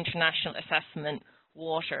the international assessment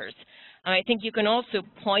waters. And I think you can also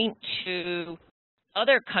point to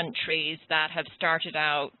other countries that have started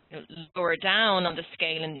out lower down on the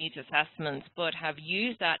scale in these assessments, but have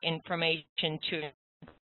used that information to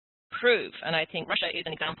improve. And I think Russia is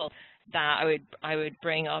an example that I would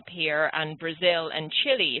bring up here, and Brazil and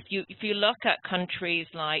Chile. If you look at countries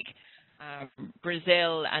like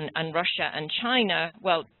Brazil and Russia and China,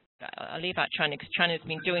 well, I'll leave out China because China's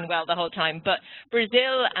been doing well the whole time, but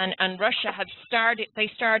Brazil and Russia have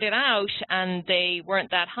started out and they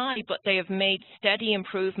weren't that high, but they have made steady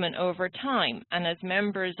improvement over time. And as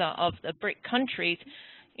members of the BRIC countries,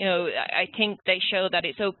 you know, I think they show that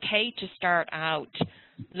it's okay to start out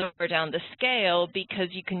lower down the scale because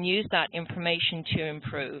you can use that information to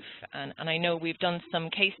improve. And I know we've done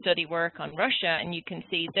some case study work on Russia, and you can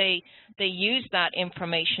see they use that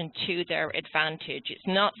information to their advantage. It's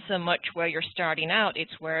not so much where you're starting out,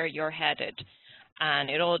 it's where you're headed. And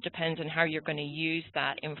it all depends on how you're going to use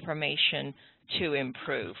that information to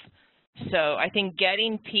improve. So I think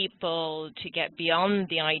getting people to get beyond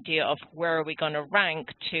the idea of where are we going to rank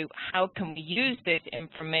to how can we use this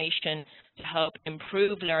information to help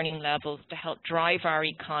improve learning levels, to help drive our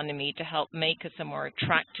economy, to help make us a more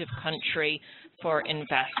attractive country for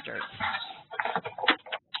investors.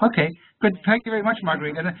 Okay, good. Thank you very much,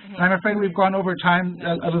 Marguerite. And I'm afraid we've gone over time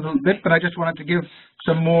a little bit, but I just wanted to give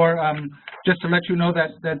some more, just to let you know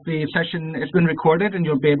that the session has been recorded and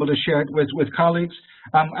you'll be able to share it with colleagues.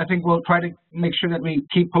 I think we'll try to make sure that we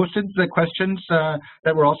keep posted the questions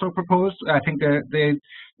that were also proposed. I think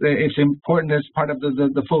it's important as part of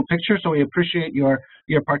the full picture, so we appreciate your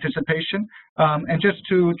participation. And just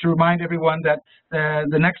to remind everyone that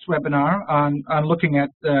the next webinar on looking at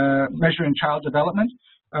measuring child development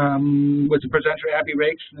with the presenter Abby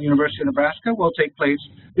Rakes from the University of Nebraska will take place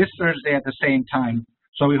this Thursday at the same time.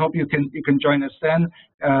 So we hope you can join us then.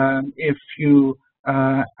 If you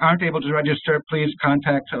aren't able to register, please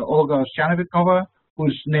contact Olga Stjanovikova,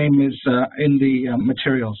 whose name is in the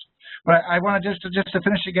materials. But I want to just to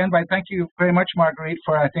finish again by thank you very much, Marguerite,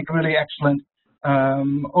 for I think a really excellent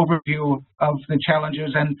overview of the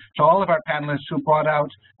challenges, and to all of our panelists who brought out,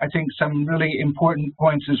 I think, some really important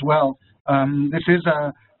points as well. This is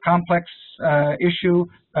a complex issue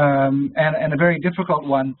and a very difficult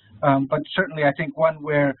one, but certainly I think one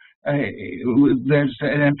where there's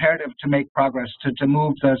an imperative to make progress, to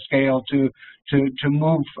move the scale, to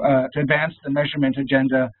advance the measurement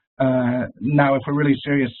agenda now if we're really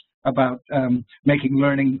serious about making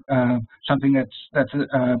learning something that's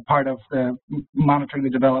part of the monitoring the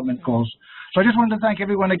development goals. So I just wanted to thank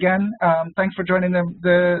everyone again. Thanks for joining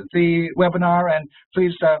the webinar, and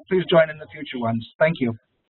please join in the future ones. Thank you.